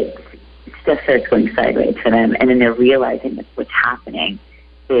stuff starts going sideways for them, and then they're realizing that what's happening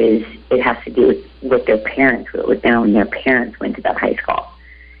is it has to do with what their parents when their parents went to that high school,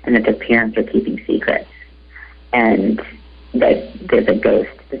 and that their parents are keeping secrets, and that there's a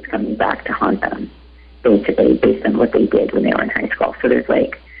ghost that's coming back to haunt them, basically based on what they did when they were in high school. So there's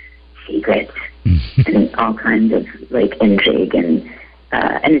like secrets and all kinds of like intrigue, and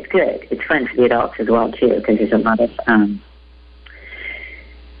it's good. It's fun for the adults as well too, because there's a lot of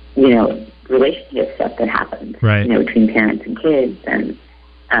relationship stuff that happens, right? Between parents and kids, and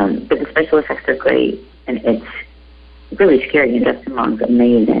but the special effects are great, and it's really scary. And Justin Long's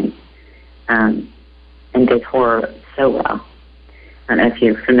amazing, and does horror so well. I don't know if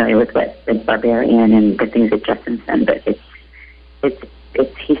you're familiar with Barbarian and the things that Justin's done, but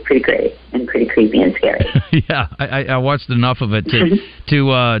he's pretty great and pretty creepy and scary. Yeah, I watched enough of it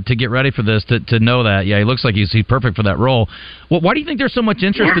to get ready for this to know that. Yeah, he looks like he's perfect for that role. Well, why do you think there's so much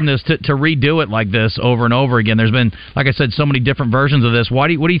interest in this to redo it like this over and over again? There's been, like I said, so many different versions of this. What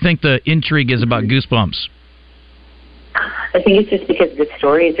do you think the intrigue is about Goosebumps? I think it's just because the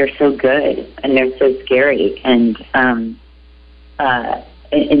stories are so good and they're so scary, and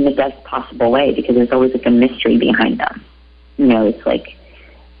in the best possible way, because there's always like a mystery behind them. It's like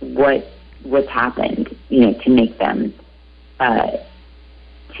what's happened, to make them,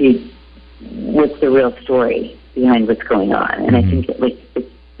 what's the real story behind what's going on. And I think it's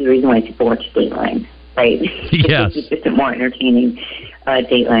the reason why people watch Dateline, right? Yes. It's just a more entertaining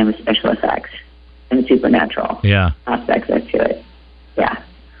Dateline with special effects and supernatural aspects to it. Yeah.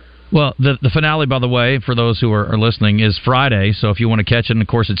 Well, the finale, by the way, for those who are listening, is Friday. So if you want to catch it, and of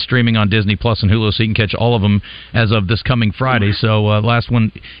course it's streaming on Disney Plus and Hulu, so you can catch all of them as of this coming Friday. So last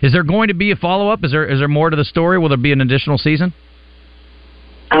one, is there going to be a follow-up? Is there more to the story? Will there be an additional season?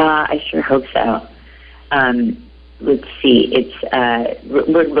 I sure hope so. Let's see.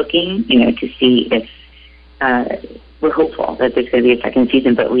 We're looking, to see if we're hopeful that there's going to be a second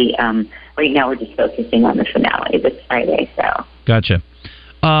season. But we right now we're just focusing on the finale this Friday. So gotcha.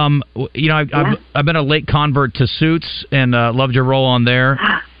 I've been a late convert to Suits and loved your role on there.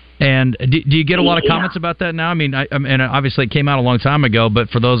 And do you get a lot of comments about that now? I mean, and obviously it came out a long time ago, but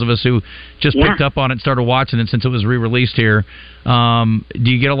for those of us who just picked up on it and started watching it since it was re-released here, do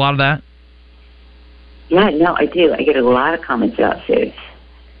you get a lot of that? Yeah, no, I do. I get a lot of comments about Suits.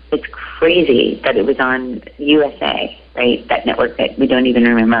 It's crazy that it was on USA, right? That network that we don't even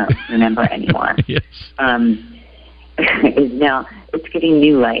remember anymore. Yes. Is now it's getting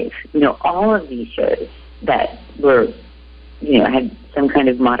new life. All of these shows that were, had some kind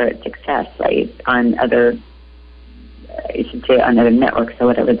of moderate success, right, on other, I should say, on other networks or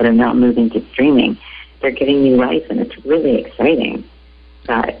whatever, that are now moving to streaming. They're getting new life, and it's really exciting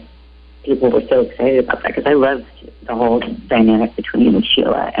that people were so excited about that, because I loved the whole dynamic between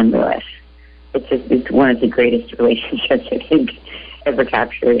Sheila and Lewis. It's one of the greatest relationships, I think, ever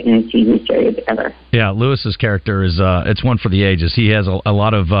captured in a TV series ever. Yeah, Lewis's character is it's one for the ages. He has a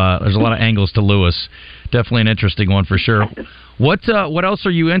lot of there's a lot of angles to Lewis. Definitely an interesting one for sure. What else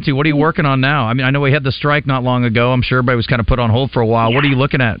are you into? What are you working on now? I mean, I know we had the strike not long ago. I'm sure everybody was kind of put on hold for a while. Yeah. What are you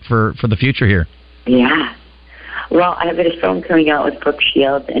looking at for the future here? Yeah. Well, I have a film coming out with Brooke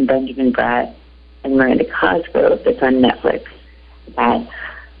Shields and Benjamin Bratt and Miranda Cosgrove that's on Netflix. That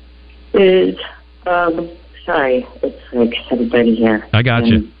is sorry, it's like 7:30 here. I got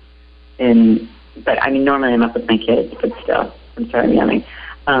you. But I mean, normally I'm up with my kids, but still, I'm sorry, I'm yelling.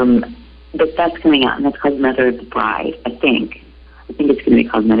 But that's coming out, and that's called Mother of the Bride, I think. I think it's going to be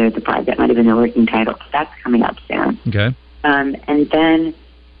called Mother of the Bride. That might have been the working title. That's coming up soon. Okay. And then,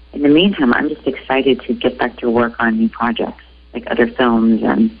 in the meantime, I'm just excited to get back to work on new projects, like other films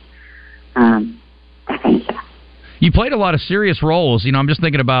and that kind of stuff. You played a lot of serious roles. I'm just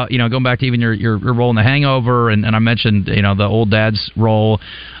thinking about, going back to even your role in The Hangover, and I mentioned, the old dad's role.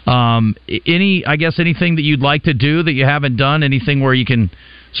 Anything that you'd like to do that you haven't done? Anything where you can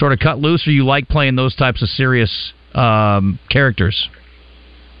sort of cut loose, or you like playing those types of serious characters?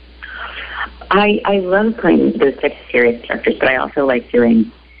 I love playing those types of serious characters, but I also like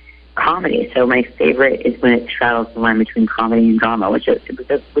doing comedy. So my favorite is when it straddles the line between comedy and drama, which was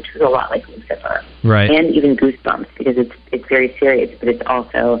a lot like Lucifer, right? And even Goosebumps, because it's very serious, but it's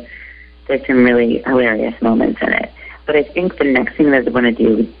also, there's some really hilarious moments in it. But I think the next thing that I want to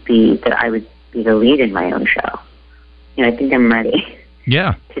do would be that I would be the lead in my own show. I think I'm ready.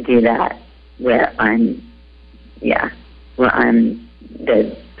 Yeah. To do that, where I'm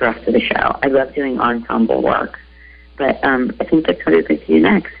the thrust of the show. I love doing ensemble work, but I think that's what I'd like to do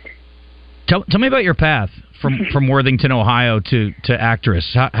next. Tell me about your path from Worthington, Ohio to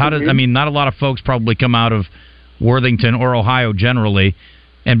actress. How does, not a lot of folks probably come out of Worthington or Ohio generally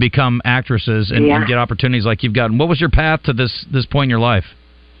and become actresses and get opportunities like you've gotten. What was your path to this point in your life?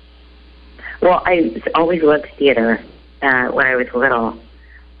 Well, I always loved theater when I was little.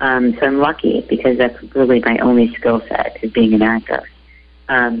 So I'm lucky because that's really my only skill set is being an actor.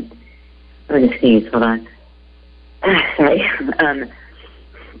 I'm going to sneeze. Hold on. Sorry.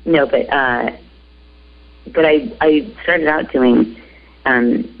 No, but I started out doing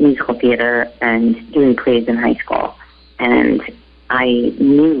musical theater and doing plays in high school, and I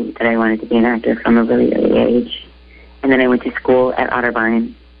knew that I wanted to be an actor from a really early age. And then I went to school at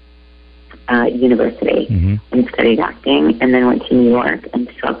Otterbein University and studied acting, and then went to New York and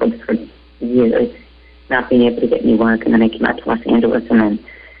struggled for years not being able to get any work. And then I came out to Los Angeles and then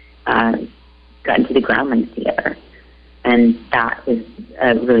got into the Groundlings Theater. And that was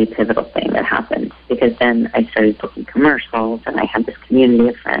a really pivotal thing that happened, because then I started booking commercials and I had this community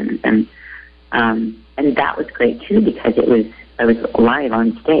of friends, and that was great too, because I was live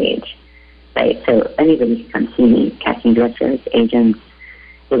on stage, right? So anybody could come see me, casting directors, agents.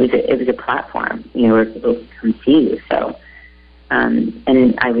 It was a platform, where people could come see you. So,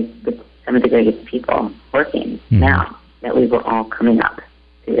 and I was with some of the greatest people working now that we were all coming up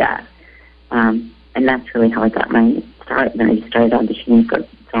through that. And that's really how I got my start. Then I started auditioning for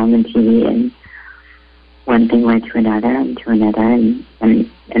film and TV, and one thing led to another and to another, and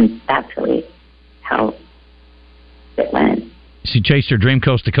that's really how it went. So you chased your dream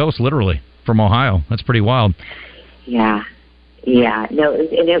coast to coast, literally, from Ohio. That's pretty wild. Yeah. No,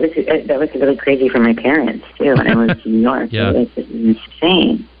 that was really crazy for my parents too. When I moved to New York, yeah, this is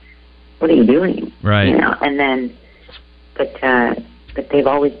insane. What are you doing? Right. And then, but they've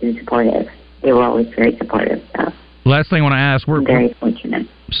always been supportive. They were always very supportive. So. Last thing I want to ask, we're very fortunate.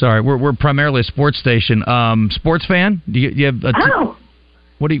 Sorry, we're primarily a sports station. Sports fan? Do you have?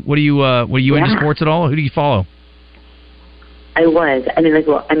 What do you into sports at all? Who do you follow? I was.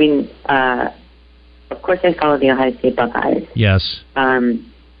 Of course, I follow the Ohio State Buckeyes. Yes.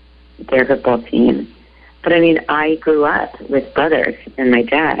 Their football team. But I grew up with brothers and my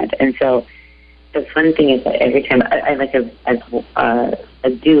dad, and so the fun thing is that every time I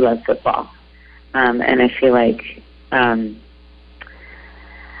do love football, and I feel like I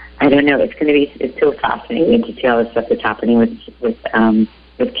don't know. It's so fascinating to see all the stuff that's happening with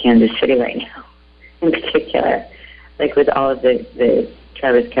Kansas City right now, in particular, like with all of the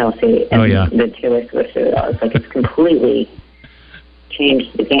Travis Kelce and the Taylor Swift. It's completely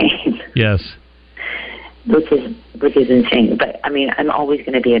changed the game. Yes. Which is insane. But I'm always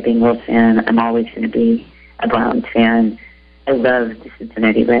going to be a Bengals fan. I'm always going to be a Browns fan. I love the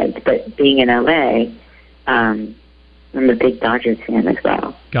Cincinnati Reds. But being in LA, I'm a big Dodgers fan as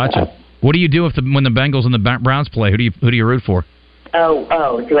well. Gotcha. What do you do when the Bengals and the Browns play? Who do you root for?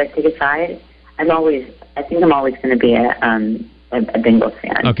 Oh, do I take a side? I think I'm always going to be a Bengals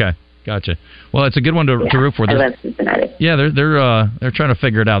fan. Okay, gotcha. Well, it's a good one to root for. I love Cincinnati. Yeah, they're trying to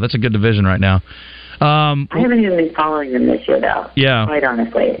figure it out. That's a good division right now. I haven't even been following them this year, though. Yeah. Quite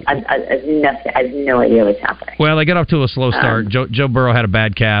honestly, I have no idea what's happening. Well, they got off to a slow start. Joe Burrow had a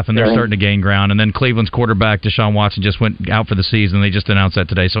bad calf, and they're starting to gain ground. And then Cleveland's quarterback, Deshaun Watson, just went out for the season. They just announced that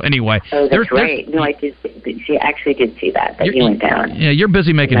today. So anyway, that's right. No, I did. She actually did see that he went down. Yeah, you're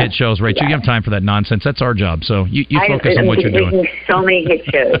busy making hit shows, Rachel. You have time for that nonsense. That's our job. So you focus on what you're doing. I'm making so many hit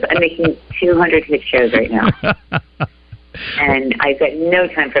shows. I'm making 200 hit shows right now. and I've got no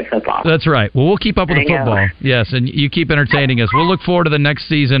time for football. That's right. Well, we'll keep up with the football. Yes, and you keep entertaining us. We'll look forward to the next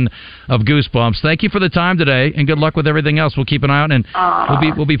season of Goosebumps. Thank you for the time today, and good luck with everything else. We'll keep an eye out, and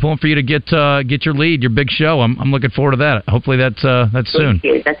we'll be pulling for you to get your lead, your big show. I'm looking forward to that. Hopefully that's soon. Thank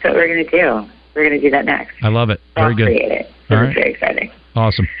you. That's what we're going to do. We're going to do that next. I love it. Very good. Create it. So All right. It's very exciting.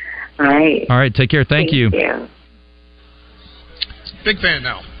 Awesome. All right. All right. Take care. Thank you. Big fan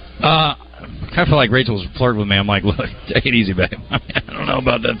now. I feel like Rachel was flirting with me. I'm like, look, take it easy, babe. I don't know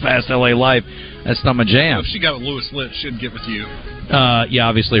about that fast LA life. That's not my jam. If she got a Lewis Litt, she'd get with you. Yeah,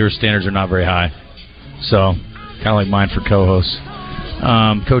 obviously her standards are not very high. So, kind of like mine for co-hosts.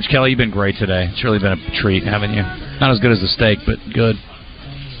 Coach Kelly, you've been great today. It's really been a treat, haven't you? Not as good as the steak, but good.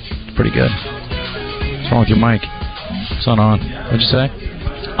 Pretty good. What's wrong with your mic? It's not on. What'd you say?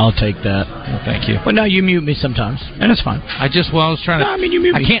 I'll take that. Well, thank you. Well, no, you mute me sometimes, and it's fine. I was trying to. you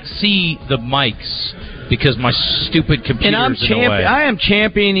mute me. I can't see the mics because my stupid computer's And in the way. I am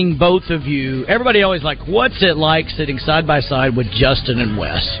championing both of you. Everybody always like, what's it like sitting side by side with Justin and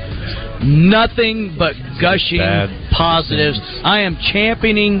Wes? Nothing but gushing positives. I am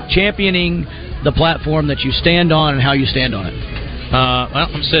championing the platform that you stand on and how you stand on it. Well,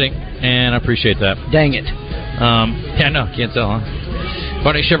 I'm sitting, and I appreciate that. Dang it. Yeah, no, can't tell, huh?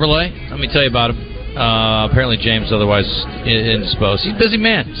 Barney Chevrolet, let me tell you about him. Apparently James otherwise indisposed. He's a busy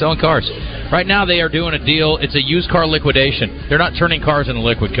man selling cars. Right now they are doing a deal. It's a used car liquidation. They're not turning cars into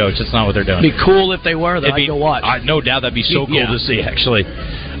liquid, Coach. That's not what they're doing. It'd be cool if they were, though. I'd go watch. No doubt that'd be so cool to see, actually.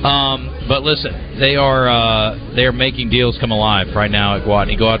 But listen, they are making deals come alive right now at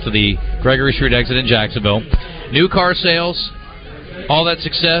Gwatney. Go out to the Gregory Street exit in Jacksonville. New car sales, all that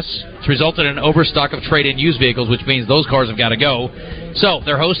success, it's resulted in an overstock of trade-in used vehicles, which means those cars have got to go. So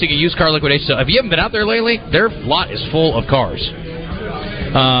they're hosting a used car liquidation. So if you haven't been out there lately, their lot is full of cars.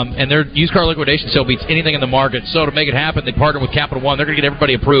 And their used car liquidation sale beats anything in the market. So to make it happen, they partner with Capital One. They're going to get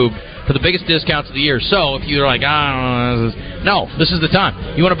everybody approved for the biggest discounts of the year. So if you're like, I don't know, this is the time.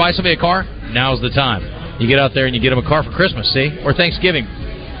 You want to buy somebody a car? Now's the time. You get out there and you get them a car for Christmas, see? Or Thanksgiving.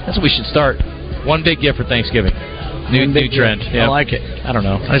 That's what we should start. One big gift for Thanksgiving. New trend. Yeah. I like it. I don't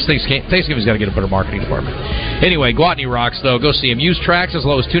know. I just think Thanksgiving's got to get a better marketing department. Anyway, Gwatney rocks, though. Go see him. Used Trax as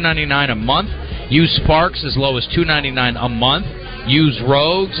low as $2.99 a month. Used Sparks as low as $2.99 a month. Used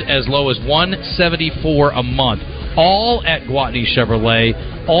Rogues as low as $174 a month. All at Gwatney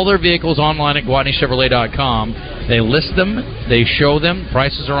Chevrolet. All their vehicles online at GwatneyChevrolet.com. They list them. They show them.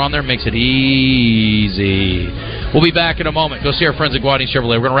 Prices are on there. Makes it easy. We'll be back in a moment. Go see our friends at Gwatney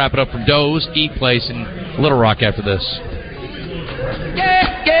Chevrolet. We're going to wrap it up from Doe's Eat Place in Little Rock after this.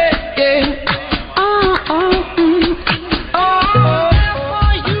 Yeah, yeah, yeah.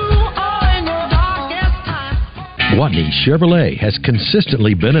 Gwatney Chevrolet has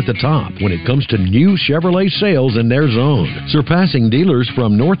consistently been at the top when it comes to new Chevrolet sales in their zone, surpassing dealers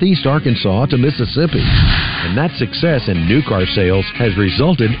from Northeast Arkansas to Mississippi. And that success in new car sales has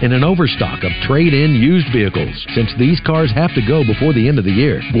resulted in an overstock of trade-in used vehicles. Since these cars have to go before the end of the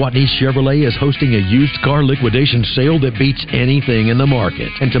year, Gwatney Chevrolet is hosting a used car liquidation sale that beats anything in the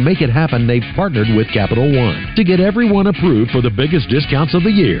market. And to make it happen, they've partnered with Capital One to get everyone approved for the biggest discounts of the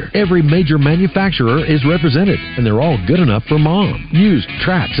year. Every major manufacturer is represented, and they're all good enough for mom. Used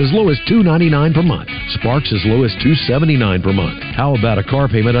Trax as low as $299 per month. Sparks as low as $279 per month. How about a car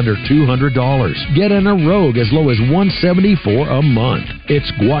payment under $200? Get in a Rogue as low as $174 a month.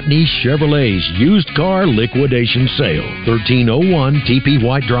 It's Gwatney Chevrolet's used car liquidation sale. 1301 TP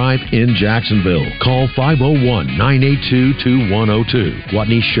White Drive in Jacksonville. Call 501-982-2102.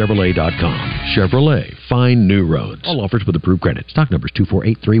 GwatneyChevrolet.com. Chevrolet. Find new roads. All offers with approved credit. Stock numbers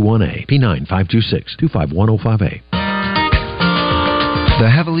 24831A, P9526, 25105A. The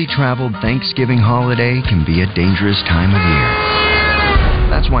heavily traveled Thanksgiving holiday can be a dangerous time of year.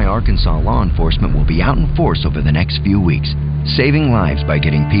 That's why Arkansas law enforcement will be out in force over the next few weeks, saving lives by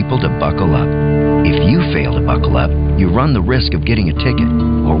getting people to buckle up. If you fail to buckle up, you run the risk of getting a ticket,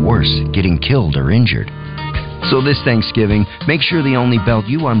 or worse, getting killed or injured. So this Thanksgiving, make sure the only belt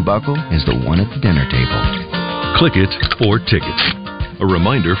you unbuckle is the one at the dinner table. Click it or ticket. A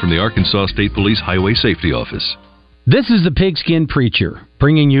reminder from the Arkansas State Police Highway Safety Office. This is the Pigskin Preacher,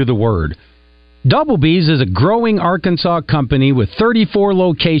 bringing you the word. Double B's is a growing Arkansas company with 34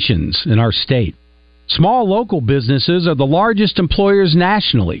 locations in our state. Small local businesses are the largest employers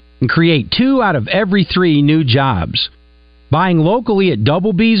nationally and create 2 out of every 3 new jobs. Buying locally at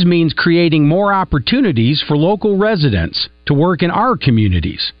Double B's means creating more opportunities for local residents to work in our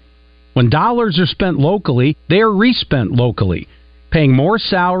communities. When dollars are spent locally, they are respent locally, paying more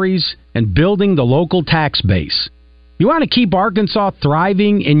salaries and building the local tax base. You want to keep Arkansas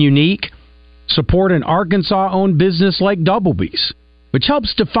thriving and unique? Support an Arkansas-owned business like Doublebee's, which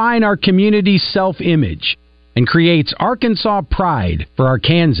helps define our community's self-image and creates Arkansas pride for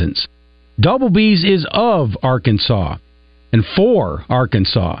Arkansans. Doublebee's is of Arkansas and for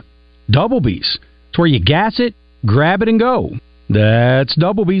Arkansas. Doublebee's. It's where you gas it, grab it, and go. That's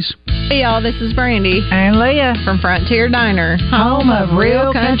Doublebee's. Hey y'all, this is Brandy and Leah from Frontier Diner, home of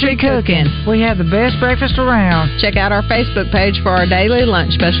real country cooking. We have the best breakfast around. Check out our Facebook page for our daily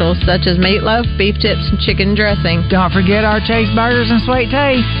lunch specials, such as meatloaf, beef tips, and chicken dressing. Don't forget our Chase burgers and sweet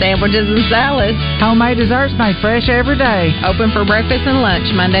tea, sandwiches and salads, homemade desserts made fresh every day. Open for breakfast and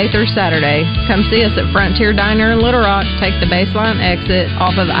lunch Monday through Saturday. Come see us at Frontier Diner in Little Rock. Take the Baseline exit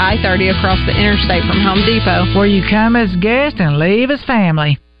off of I-30 across the interstate from Home Depot, where you come as guests and leave as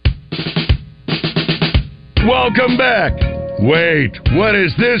family. Welcome back. Wait, what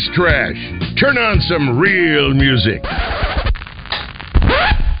is this trash? Turn on some real music.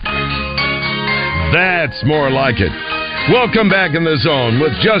 That's more like it. Welcome back in the zone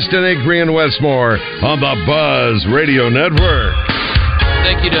with Justin Acree and Westmore on the Buzz Radio Network.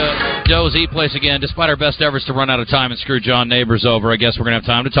 Thank you to Doe's Eat Place again. Despite our best efforts to run out of time and screw John Neighbors over, I guess we're going to have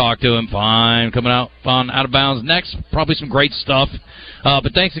time to talk to him. Fine. Coming out on Out of Bounds next. Probably some great stuff.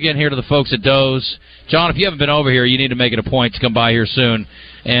 But thanks again here to the folks at Doe's. John, if you haven't been over here, you need to make it a point to come by here soon.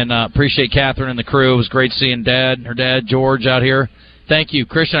 And appreciate Catherine and the crew. It was great seeing her dad, George, out here. Thank you.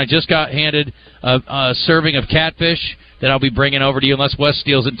 Christian, I just got handed a serving of catfish that I'll be bringing over to you unless Wes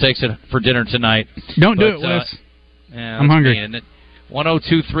steals it and takes it for dinner tonight. Don't do it, Wes. Yeah, I'm hungry. Mean, isn't it?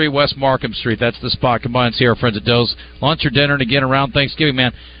 1023 West Markham Street. That's the spot. Come by and see our friends at Doe's. Lunch or dinner, and again around Thanksgiving,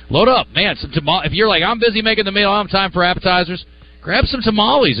 man. Load up, man. Some if you're like, I'm busy making the meal, I don't have time for appetizers, grab some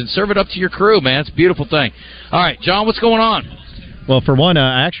tamales and serve it up to your crew, man. It's a beautiful thing. All right, John, what's going on? Well, for one,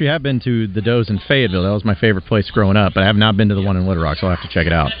 I actually have been to the Doe's in Fayetteville. That was my favorite place growing up, but I have not been to the one in Little Rock, so I'll have to check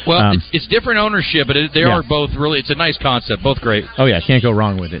it out. Well, it's different ownership, but they are both really, it's a nice concept, both great. Oh, yeah, can't go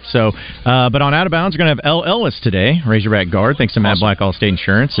wrong with it. So, but on Out of Bounds, we're going to have L. Ellis today, Razorback guard, thanks to Matt Black, Allstate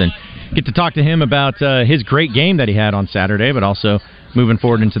Insurance, and get to talk to him about his great game that he had on Saturday, but also moving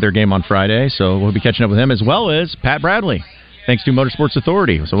forward into their game on Friday. So we'll be catching up with him, as well as Pat Bradley, thanks to Motorsports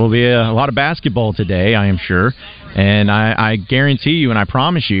Authority. So we'll be a lot of basketball today, I am sure. And I guarantee you and I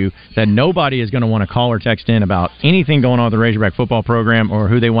promise you that nobody is going to want to call or text in about anything going on with the Razorback football program or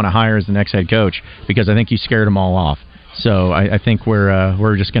who they want to hire as the next head coach, because I think you scared them all off. So I think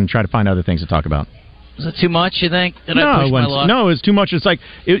we're just going to try to find other things to talk about. Was it too much, you think? Did I push my luck? No, it's too much. It's like,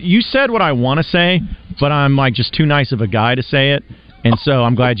 you said what I want to say, but I'm like just too nice of a guy to say it. And so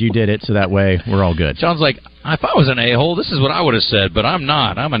I'm glad you did it, so that way we're all good. John's like, if I was an a-hole, this is what I would have said, but I'm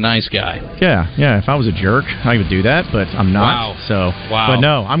not. I'm a nice guy. Yeah. If I was a jerk, I would do that, but I'm not. Wow. But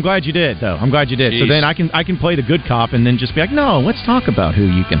no, I'm glad you did, though. I'm glad you did. Jeez. So then I can play the good cop and then just be like, no, let's talk about who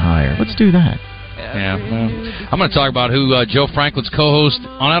you can hire. Let's do that. Yeah, well, I'm going to talk about who Joe Franklin's co-host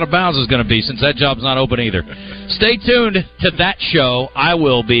on Out of Bounds is going to be, since that job's not open either. Stay tuned to that show. I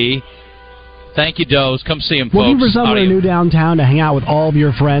will be. Thank you, Doe's. Come see him, folks. Looking for somewhere new downtown to hang out with all of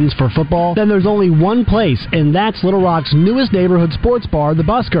your friends for football? Then there's only one place, and that's Little Rock's newest neighborhood sports bar, The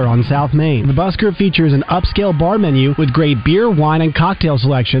Busker on South Main. The Busker features an upscale bar menu with great beer, wine, and cocktail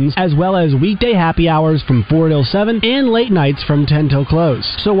selections, as well as weekday happy hours from 4 till 7 and late nights from 10 till close.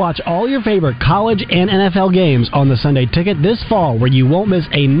 So watch all your favorite college and NFL games on the Sunday Ticket this fall, where you won't miss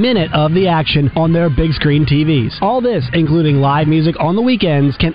a minute of the action on their big screen TVs. All this, including live music on the weekends, can